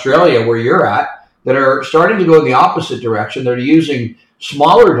Farm in Australia, where you're at, that are starting to go in the opposite direction. They're using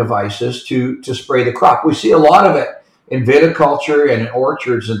smaller devices to spray the crop. We see a lot of it in viticulture and in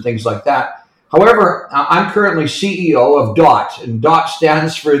orchards and things like that. However, I'm currently CEO of DOT, and DOT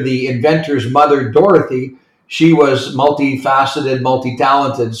stands for the inventor's mother, Dorothy. She was multifaceted,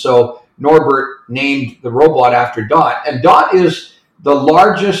 multi-talented, so Norbert named the robot after DOT. And DOT is the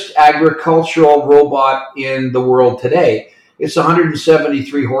largest agricultural robot in the world today. It's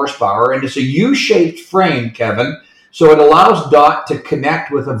 173 horsepower, and it's a U-shaped frame, Kevin, so it allows DOT to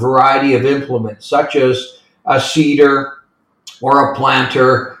connect with a variety of implements, such as a seeder or a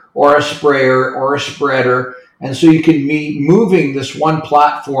planter or a sprayer or a spreader. And so you can be moving this one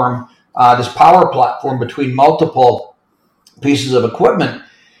platform, this power platform, between multiple pieces of equipment.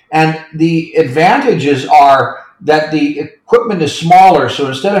 And the advantages are that the equipment is smaller. So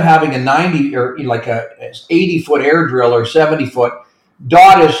instead of having a 90 or like a 80-foot air drill or 70-foot,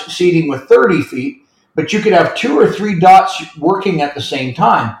 DOT is seeding with 30 feet. But you could have 2 or 3 dots working at the same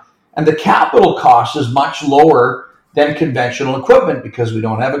time. And the capital cost is much lower than conventional equipment because we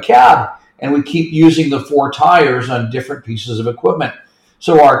don't have a cab and we keep using the 4 tires on different pieces of equipment.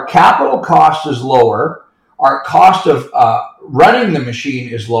 So our capital cost is lower. Our cost of running the machine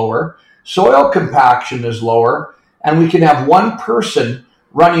is lower. Soil compaction is lower. And we can have one person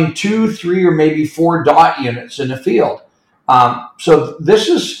running 2, 3, or maybe 4 DOT units in a field. So this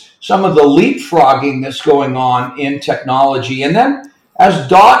is some of the leapfrogging that's going on in technology. And then as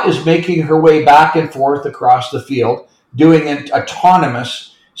DOT is making her way back and forth across the field, doing an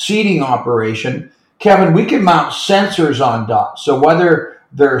autonomous seeding operation, Kevin, we can mount sensors on DOT. So whether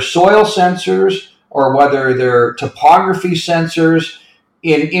they're soil sensors or whether they're topography sensors,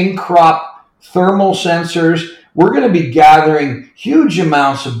 in-crop thermal sensors, we're going to be gathering huge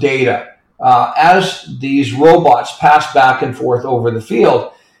amounts of data as these robots pass back and forth over the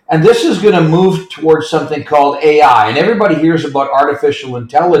field. And this is going to move towards something called AI. And everybody hears about artificial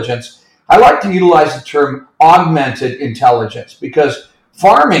intelligence. I like to utilize the term augmented intelligence because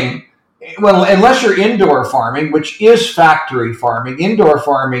farming, well, unless you're indoor farming, which is factory farming, indoor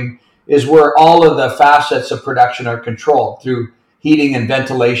farming is where all of the facets of production are controlled through heating and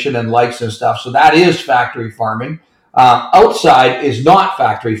ventilation and lights and stuff. So that is factory farming. Outside is not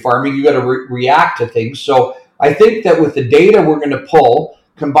factory farming. You got to react to things. So I think that with the data we're going to pull,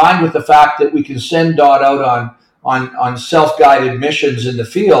 combined with the fact that we can send DOT out on self-guided missions in the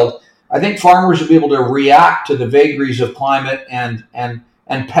field, I think farmers will be able to react to the vagaries of climate and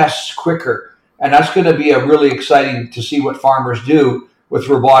pests quicker. And that's going to be a really exciting to see what farmers do with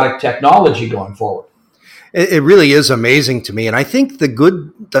robotic technology going forward. It really is amazing to me. And I think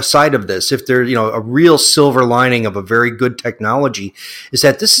the side of this, if there's, a real silver lining of a very good technology, is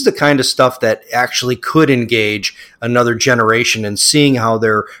that this is the kind of stuff that actually could engage another generation and seeing how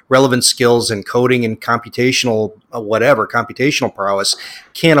their relevant skills in coding and computational prowess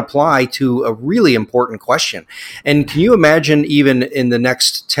can apply to a really important question. And can you imagine even in the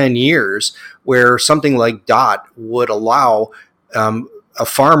next 10 years where something like DOT would allow a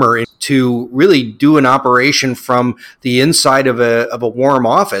farmer to really do an operation from the inside of a warm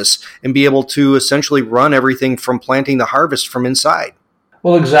office and be able to essentially run everything from planting to harvest from inside?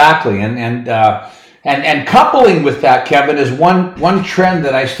 Well, exactly, and coupling with that, Kevin, is one trend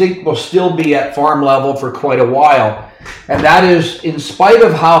that I think will still be at farm level for quite a while, and that is, in spite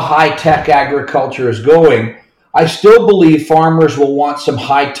of how high-tech agriculture is going, I still believe farmers will want some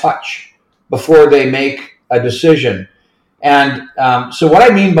high touch before they make a decision. And so what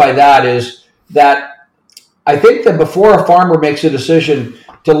I mean by that is that I think that before a farmer makes a decision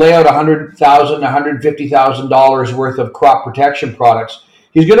to lay out $100,000, $150,000 worth of crop protection products,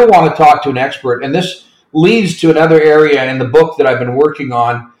 he's going to want to talk to an expert. And this leads to another area in the book that I've been working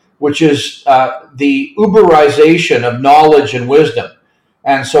on, which is the Uberization of knowledge and wisdom.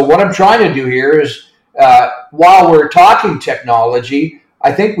 And so what I'm trying to do here is, while we're talking technology,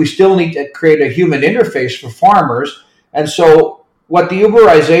 I think we still need to create a human interface for farmers. And so what the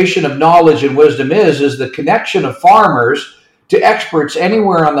Uberization of knowledge and wisdom is the connection of farmers to experts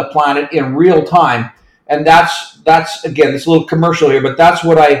anywhere on the planet in real time. And that's again, it's a little commercial here, but that's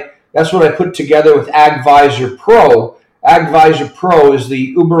what I put together with AgVisor Pro. AgVisor Pro is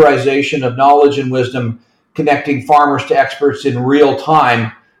the Uberization of knowledge and wisdom, connecting farmers to experts in real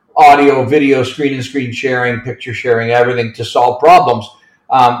time, audio, video, screen sharing, picture sharing, everything to solve problems.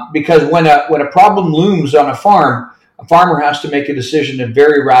 Because when a problem looms on a farmer has to make a decision in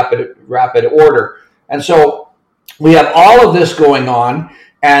very rapid order. And so we have all of this going on.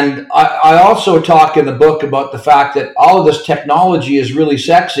 And I also talk in the book about the fact that all of this technology is really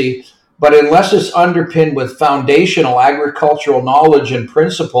sexy, but unless it's underpinned with foundational agricultural knowledge and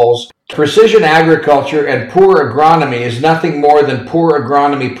principles, precision agriculture and poor agronomy is nothing more than poor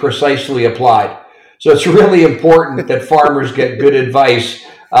agronomy precisely applied. So it's really important that farmers get good advice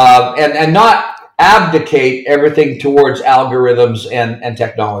and not abdicate everything towards algorithms and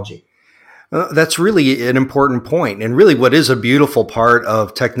technology. That's really an important point, and really what is a beautiful part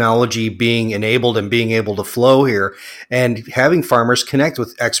of technology being enabled and being able to flow here, and having farmers connect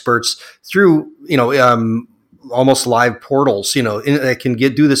with experts through, almost live portals, that can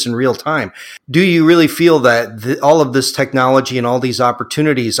do this in real time. Do you really feel that all of this technology and all these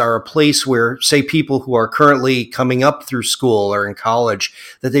opportunities are a place where, say, people who are currently coming up through school or in college,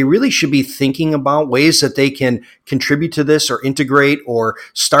 that they really should be thinking about ways that they can contribute to this or integrate or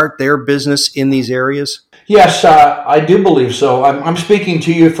start their business in these areas? Yes, I do believe so. I'm speaking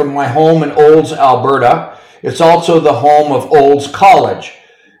to you from my home in Olds, Alberta. It's also the home of Olds College.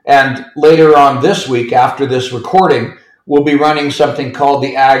 And later on this week, after this recording, we'll be running something called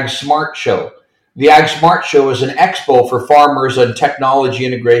the Ag Smart Show. The Ag Smart Show is an expo for farmers and technology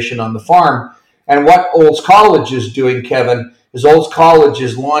integration on the farm. And what Olds College is doing, Kevin, is Olds College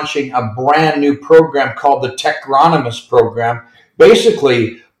is launching a brand new program called the Techgronomist program,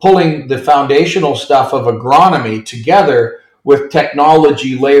 basically pulling the foundational stuff of agronomy together with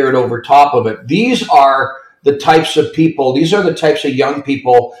technology layered over top of it. These are the types of people, these are the types of young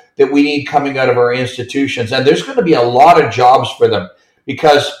people that we need coming out of our institutions. And there's going to be a lot of jobs for them,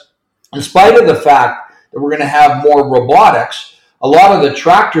 because in spite of the fact that we're going to have more robotics, a lot of the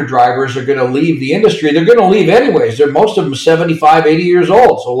tractor drivers are going to leave the industry. They're going to leave anyways. Most of them 75, 80 years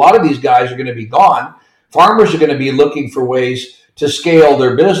old. So a lot of these guys are going to be gone. Farmers are going to be looking for ways to scale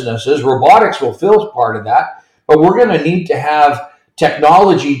their businesses. Robotics will fill part of that, but we're going to need to have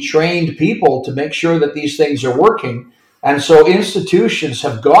technology trained people to make sure that these things are working. And so institutions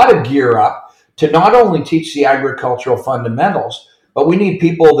have got to gear up to not only teach the agricultural fundamentals, but we need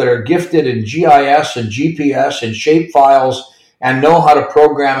people that are gifted in GIS and GPS and shapefiles and know how to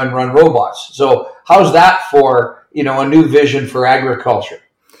program and run robots. So how's that for, a new vision for agriculture?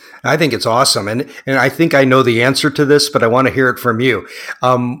 I think it's awesome. And I think I know the answer to this, but I want to hear it from you.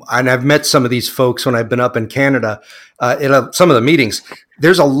 And I've met some of these folks when I've been up in Canada at some of the meetings.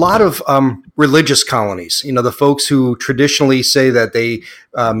 There's a lot of religious colonies, the folks who traditionally say that they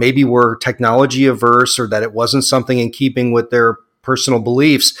maybe were technology averse or that it wasn't something in keeping with their personal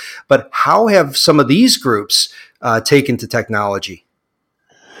beliefs. But how have some of these groups taken to technology?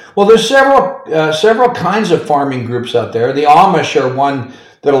 Well, there's several kinds of farming groups out there. The Amish are one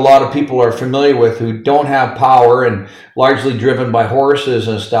that a lot of people are familiar with, who don't have power and largely driven by horses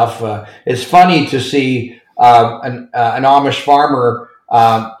and stuff. It's funny to see an Amish farmer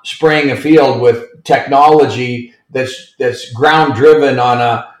spraying a field with technology that's ground driven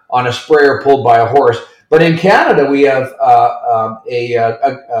on a sprayer pulled by a horse. But in Canada, we have a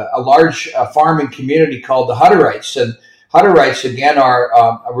large farming community called the Hutterites. And Hutterites, again, are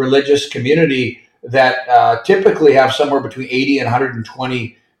a religious community that typically have somewhere between 80 and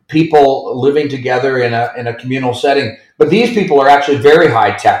 120 people living together in a communal setting. But these people are actually very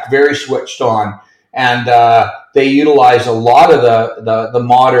high tech, very switched on, and they utilize a lot of the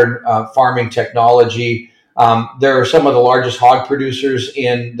modern farming technology. They're some of the largest hog producers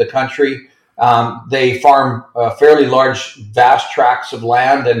in the country. They farm fairly large, vast tracts of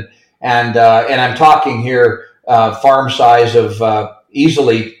land, and I'm talking here farm size of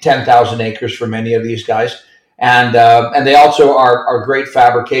easily 10,000 acres for many of these guys, and they also are great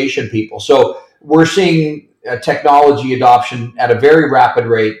fabrication people. So we're seeing technology adoption at a very rapid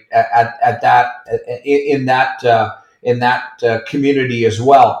rate in that community as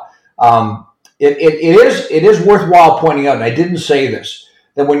well. It is worthwhile pointing out, and I didn't say this,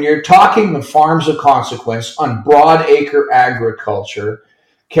 that when you're talking the farms of consequence on broad acre agriculture,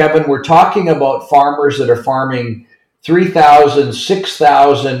 Kevin, we're talking about farmers that are farming 3,000,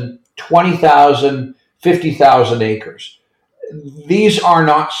 6,000, 20,000, 50,000 acres. These are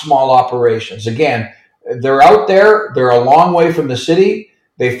not small operations. Again, they're out there. They're a long way from the city.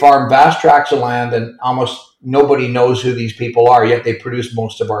 They farm vast tracts of land, and almost nobody knows who these people are, yet they produce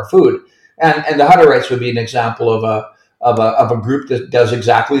most of our food. And the Hutterites would be an example of a group that does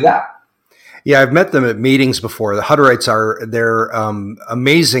exactly that. Yeah, I've met them at meetings before. The Hutterites they're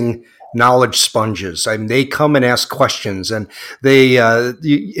amazing knowledge sponges. I mean, they come and ask questions, and they,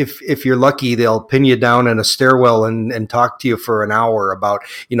 if you're lucky, they'll pin you down in a stairwell and talk to you for an hour about,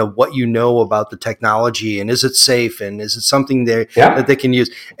 what you know about the technology, and is it safe, and is it something that they can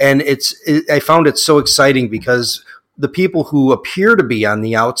use. And I found it so exciting because the people who appear to be on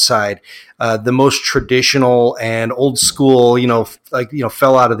the outside, the most traditional and old school,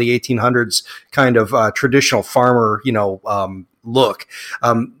 fell out of the 1800s kind of traditional farmer, look.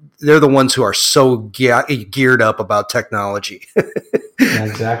 They're the ones who are so geared up about technology. Yeah,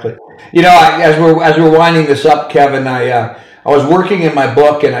 exactly. As we're winding this up, Kevin, I was working in my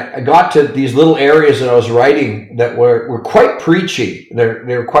book, and I got to these little areas that I was writing that were quite preachy.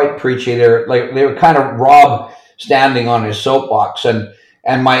 They're quite preachy. They were kind of Rob standing on his soapbox, and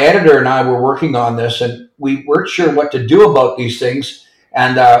my editor and I were working on this, and we weren't sure what to do about these things.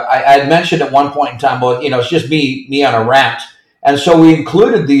 And I had mentioned at one point in time, well, it's just me on a rant. And so we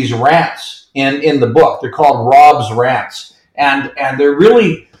included these rants in the book. They're called Rob's Rants, and they're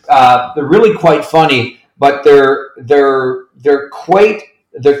really quite funny, but they're quite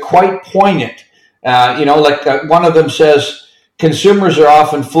poignant. One of them says, consumers are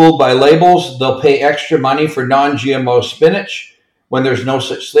often fooled by labels. They'll pay extra money for non-GMO spinach when there's no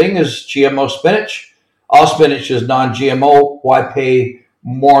such thing as GMO spinach. All spinach is non-GMO. Why pay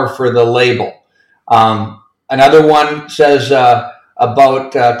more for the label? Another one says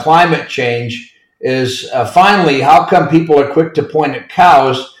about climate change is, finally, how come people are quick to point at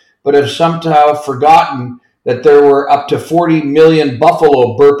cows, but have somehow forgotten that there were up to 40 million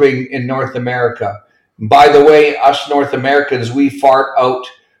buffalo burping in North America? By the way, us North Americans, we fart out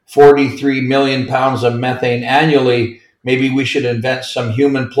 43 million pounds of methane annually. Maybe we should invent some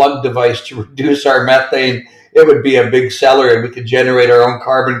human plug device to reduce our methane. It would be a big seller, and we could generate our own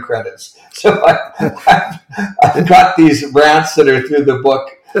carbon credits. So I've got these rants that are through the book,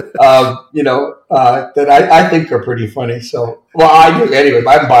 that I think are pretty funny. So, well, I do anyway.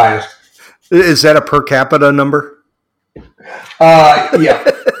 I'm biased. Is that a per capita number? Yeah.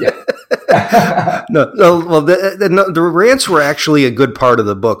 No. Well, the rants were actually a good part of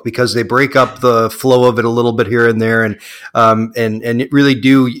the book because they break up the flow of it a little bit here and there, and it really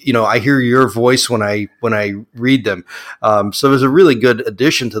do. I hear your voice when I read them. So it was a really good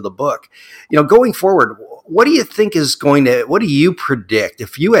addition to the book. Going forward, what do you think what do you predict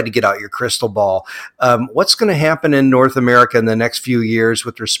if you had to get out your crystal ball? What's going to happen in North America in the next few years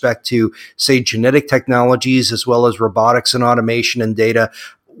with respect to, say, genetic technologies as well as robotics and automation and data?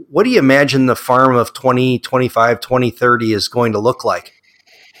 What do you imagine the farm of 2025, 2030 is going to look like?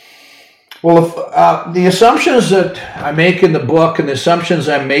 Well, if, the assumptions that I make in the book and the assumptions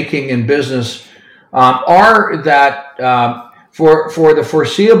I'm making in business are that for the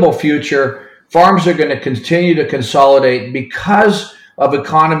foreseeable future, farms are going to continue to consolidate because of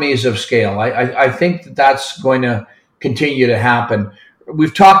economies of scale. I think that's going to continue to happen.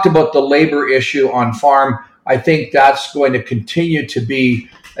 We've talked about the labor issue on farm. I think that's going to continue to be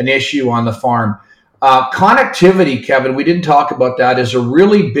an issue on the farm. Connectivity, Kevin, we didn't talk about that, is a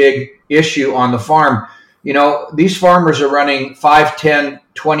really big issue on the farm. these farmers are running $5, $10,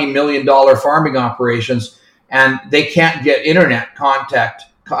 $20 million farming operations, and they can't get internet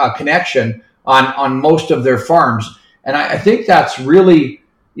connection on most of their farms. And I think that's really,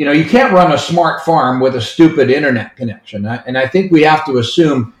 you can't run a smart farm with a stupid internet connection. And I think we have to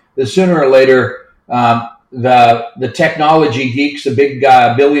assume that sooner or later, the technology geeks, the big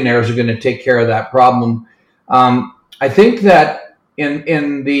billionaires, are going to take care of that problem. I think that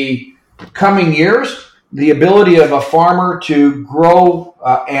in the coming years, the ability of a farmer to grow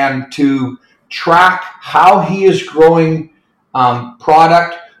and to track how he is growing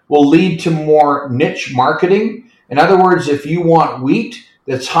product will lead to more niche marketing. In other words, if you want wheat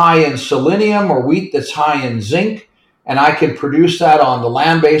that's high in selenium or wheat that's high in zinc, and I can produce that on the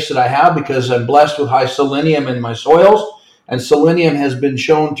land base that I have because I'm blessed with high selenium in my soils, and selenium has been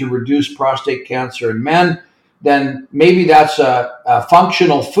shown to reduce prostate cancer in men, then maybe that's a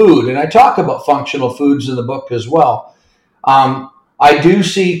functional food. And I talk about functional foods in the book as well. I do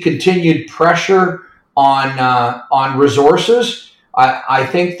see continued pressure on resources. I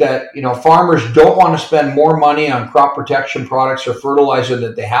think that farmers don't want to spend more money on crop protection products or fertilizer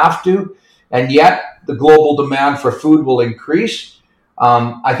that they have to, and yet the global demand for food will increase.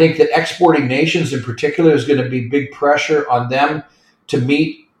 I think that exporting nations in particular is going to be big pressure on them to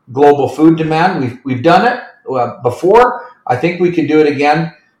meet global food demand. We've done it before. I think we can do it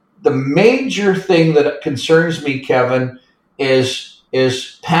again. The major thing that concerns me, Kevin, is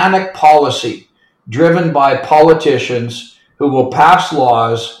panic policy driven by politicians who will pass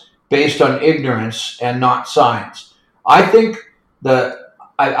laws based on ignorance and not science. I think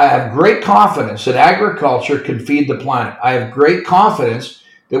I have great confidence that agriculture can feed the planet. I have great confidence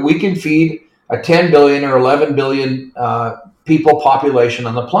that we can feed a 10 billion or 11 billion people population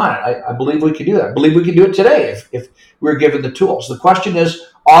on the planet. I believe we can do that. I believe we can do it today if we're given the tools. The question is,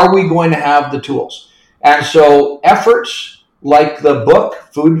 are we going to have the tools? And so efforts like the book,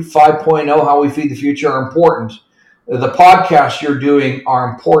 Food 5.0, How We Feed the Future, are important. The podcasts you're doing are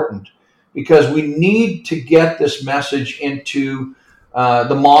important because we need to get this message into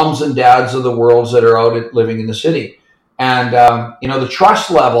the moms and dads of the world that are out living in the city. And, the trust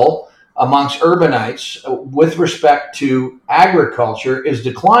level amongst urbanites with respect to agriculture is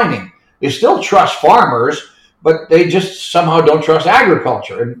declining. They still trust farmers, but they just somehow don't trust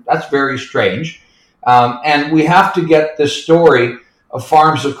agriculture. And that's very strange. And we have to get this story of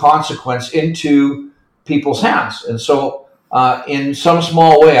farms of consequence into people's hands. And so in some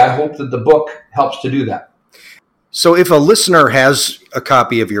small way, I hope that the book helps to do that. So if a listener has a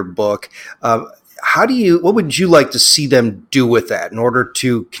copy of your book, what would you like to see them do with that in order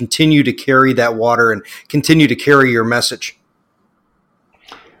to continue to carry that water and continue to carry your message?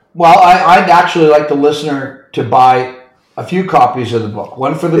 Well, I'd actually like the listener to buy a few copies of the book,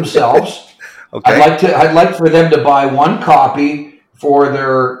 one for themselves. Okay. I'd like for them to buy one copy for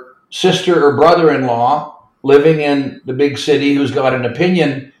their sister or brother-in-law living in the big city who's got an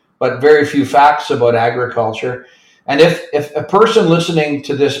opinion but very few facts about agriculture. And if a person listening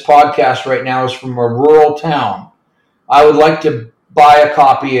to this podcast right now is from a rural town, I would like to buy a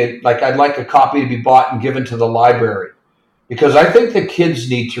copy. I'd like a copy to be bought and given to the library, because I think the kids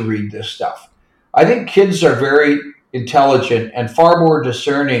need to read this stuff. I think kids are very intelligent and far more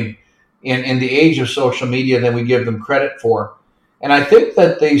discerning in the age of social media than we give them credit for. And I think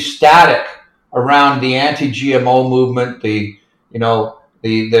that the static around the anti-GMO movement, the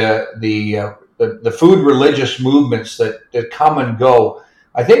food religious movements that come and go,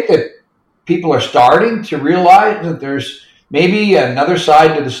 I think that people are starting to realize that there's maybe another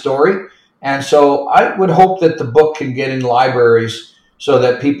side to the story. And so I would hope that the book can get in libraries so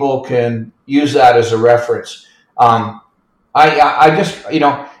that people can use that as a reference. I just,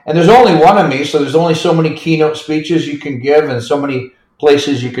 and there's only one of me, so there's only so many keynote speeches you can give and so many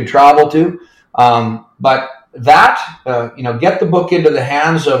places you can travel to. But get the book into the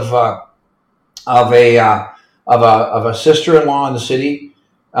hands of a sister-in-law in the city.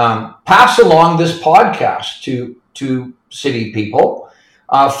 Pass along this podcast to city people.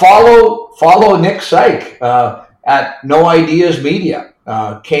 Follow Nick Syke at No Ideas Media,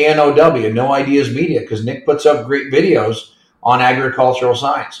 KNOW, No Ideas Media, because Nick puts up great videos on agricultural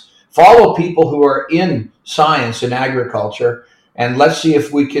science. Follow people who are in science and agriculture, and let's see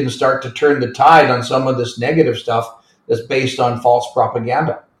if we can start to turn the tide on some of this negative stuff that's based on false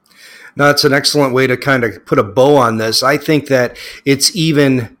propaganda. No, that's an excellent way to kind of put a bow on this. I think that it's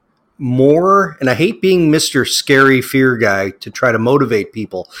even more, and I hate being Mr. Scary Fear guy to try to motivate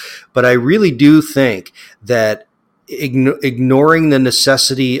people, but I really do think that ignoring the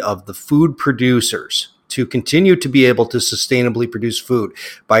necessity of the food producers to continue to be able to sustainably produce food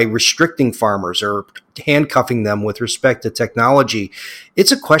by restricting farmers or handcuffing them with respect to technology.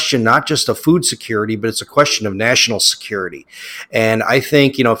 It's a question not just of food security, but it's a question of national security. And I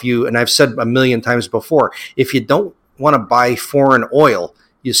think, and I've said a million times before, if you don't want to buy foreign oil,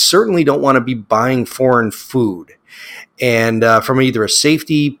 you certainly don't want to be buying foreign food. And from either a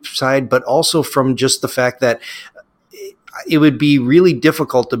safety side, but also from just the fact that it would be really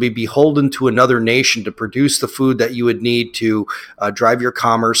difficult to be beholden to another nation to produce the food that you would need to drive your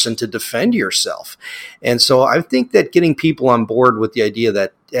commerce and to defend yourself. And so I think that getting people on board with the idea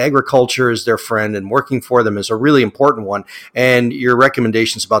that agriculture is their friend and working for them is a really important one. And your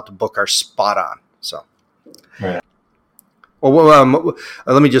recommendations about the book are spot on. So, right. Well,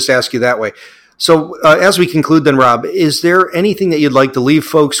 let me just ask you that way. So as we conclude then, Rob, is there anything that you'd like to leave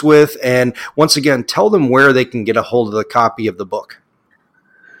folks with? And once again, tell them where they can get a hold of the copy of the book.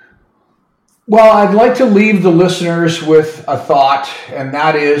 Well, I'd like to leave the listeners with a thought, and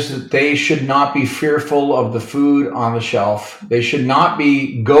that is that they should not be fearful of the food on the shelf. They should not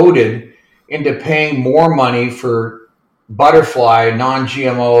be goaded into paying more money for butterfly,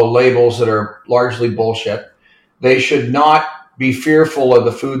 non-GMO labels that are largely bullshit. They should not be fearful of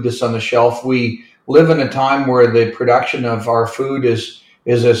the food that's on the shelf. We live in a time where the production of our food is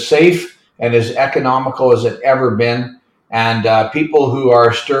as safe and as economical as it ever been. And people who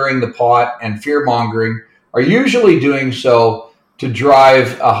are stirring the pot and fear-mongering are usually doing so to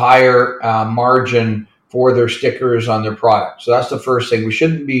drive a higher margin for their stickers on their product. So that's the first thing. We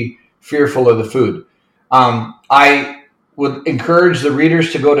shouldn't be fearful of the food. I would encourage the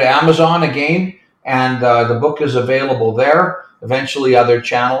readers to go to Amazon again, and the book is available there. Eventually other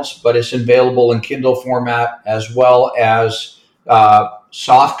channels, but it's available in Kindle format as well as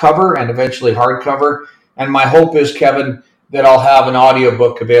soft cover and eventually hardcover. And my hope is, Kevin, that I'll have an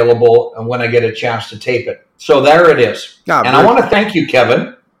audiobook available when I get a chance to tape it. So there it is. I want to thank you,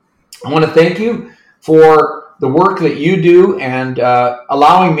 Kevin. I want to thank you for the work that you do and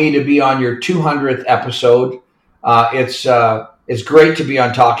allowing me to be on your 200th episode. It's great to be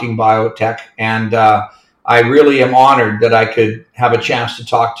on Talking Biotech, and I really am honored that I could have a chance to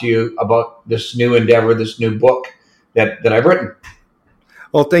talk to you about this new endeavor, this new book that I've written.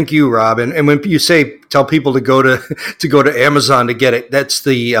 Well, thank you, Rob. And when you say tell people to go to Amazon to get it, that's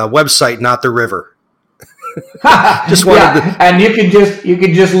the website, not the river. Just wanted to... And you can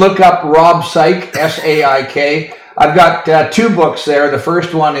just look up Rob Saik, S-A-I-K. I've got 2 books there. The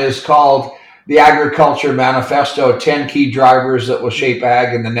first one is called The Agriculture Manifesto, 10 Key Drivers That Will Shape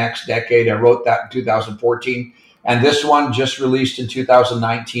Ag in the Next Decade. I wrote that in 2014. And this one just released in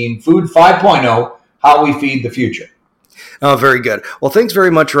 2019, Food 5.0, How We Feed the Future. Oh, very good. Well, thanks very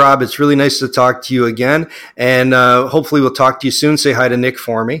much, Rob. It's really nice to talk to you again. And hopefully we'll talk to you soon. Say hi to Nick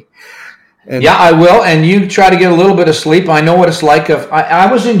for me. And yeah, I will. And you try to get a little bit of sleep. I know what it's like.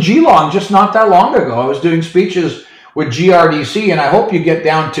 I was in Geelong just not that long ago. I was doing speeches with GRDC, and I hope you get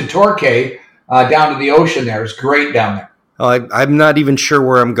down to Torquay, down to the ocean there. It's great down there. I'm not even sure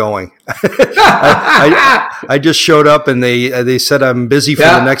where I'm going. I just showed up and they said I'm busy for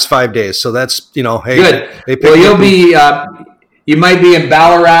the next 5 days. So that's, hey. Good. Well, you'll be, you might be in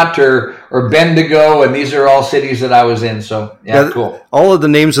Ballarat or Bendigo, and these are all cities that I was in. So, cool. All of the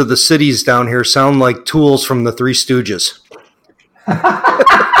names of the cities down here sound like tools from the Three Stooges.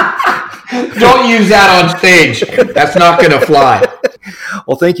 Don't use that on stage. That's not going to fly.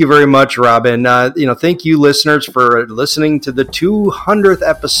 Well, thank you very much, Rob. And, thank you, listeners, for listening to the 200th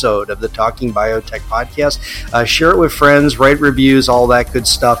episode of the Talking Biotech podcast. Share it with friends, write reviews, all that good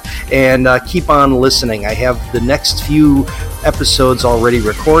stuff, and keep on listening. I have the next few episodes already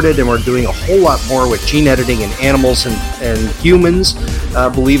recorded, and we're doing a whole lot more with gene editing in animals and humans,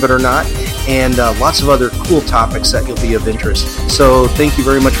 believe it or not, and lots of other cool topics that will be of interest. So thank you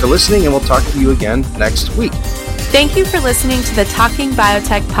very much for listening, and we'll talk to you again next week. Thank you for listening to the Talking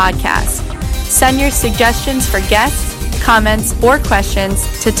Biotech podcast. Send your suggestions for guests, comments, or questions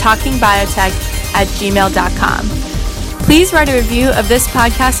to talkingbiotech@gmail.com. Please write a review of this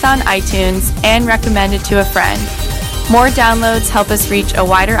podcast on iTunes and recommend it to a friend. More downloads help us reach a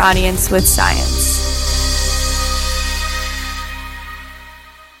wider audience with science.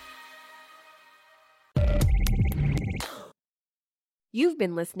 You've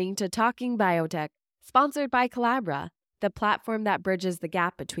been listening to Talking Biotech, sponsored by Collabra, the platform that bridges the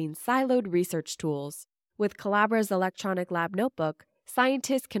gap between siloed research tools. With Collabra's electronic lab notebook,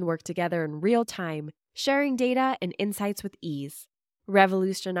 scientists can work together in real time, sharing data and insights with ease.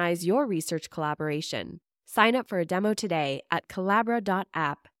 Revolutionize your research collaboration. Sign up for a demo today at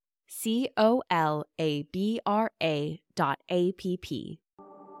collabra.app, COLABRA.app.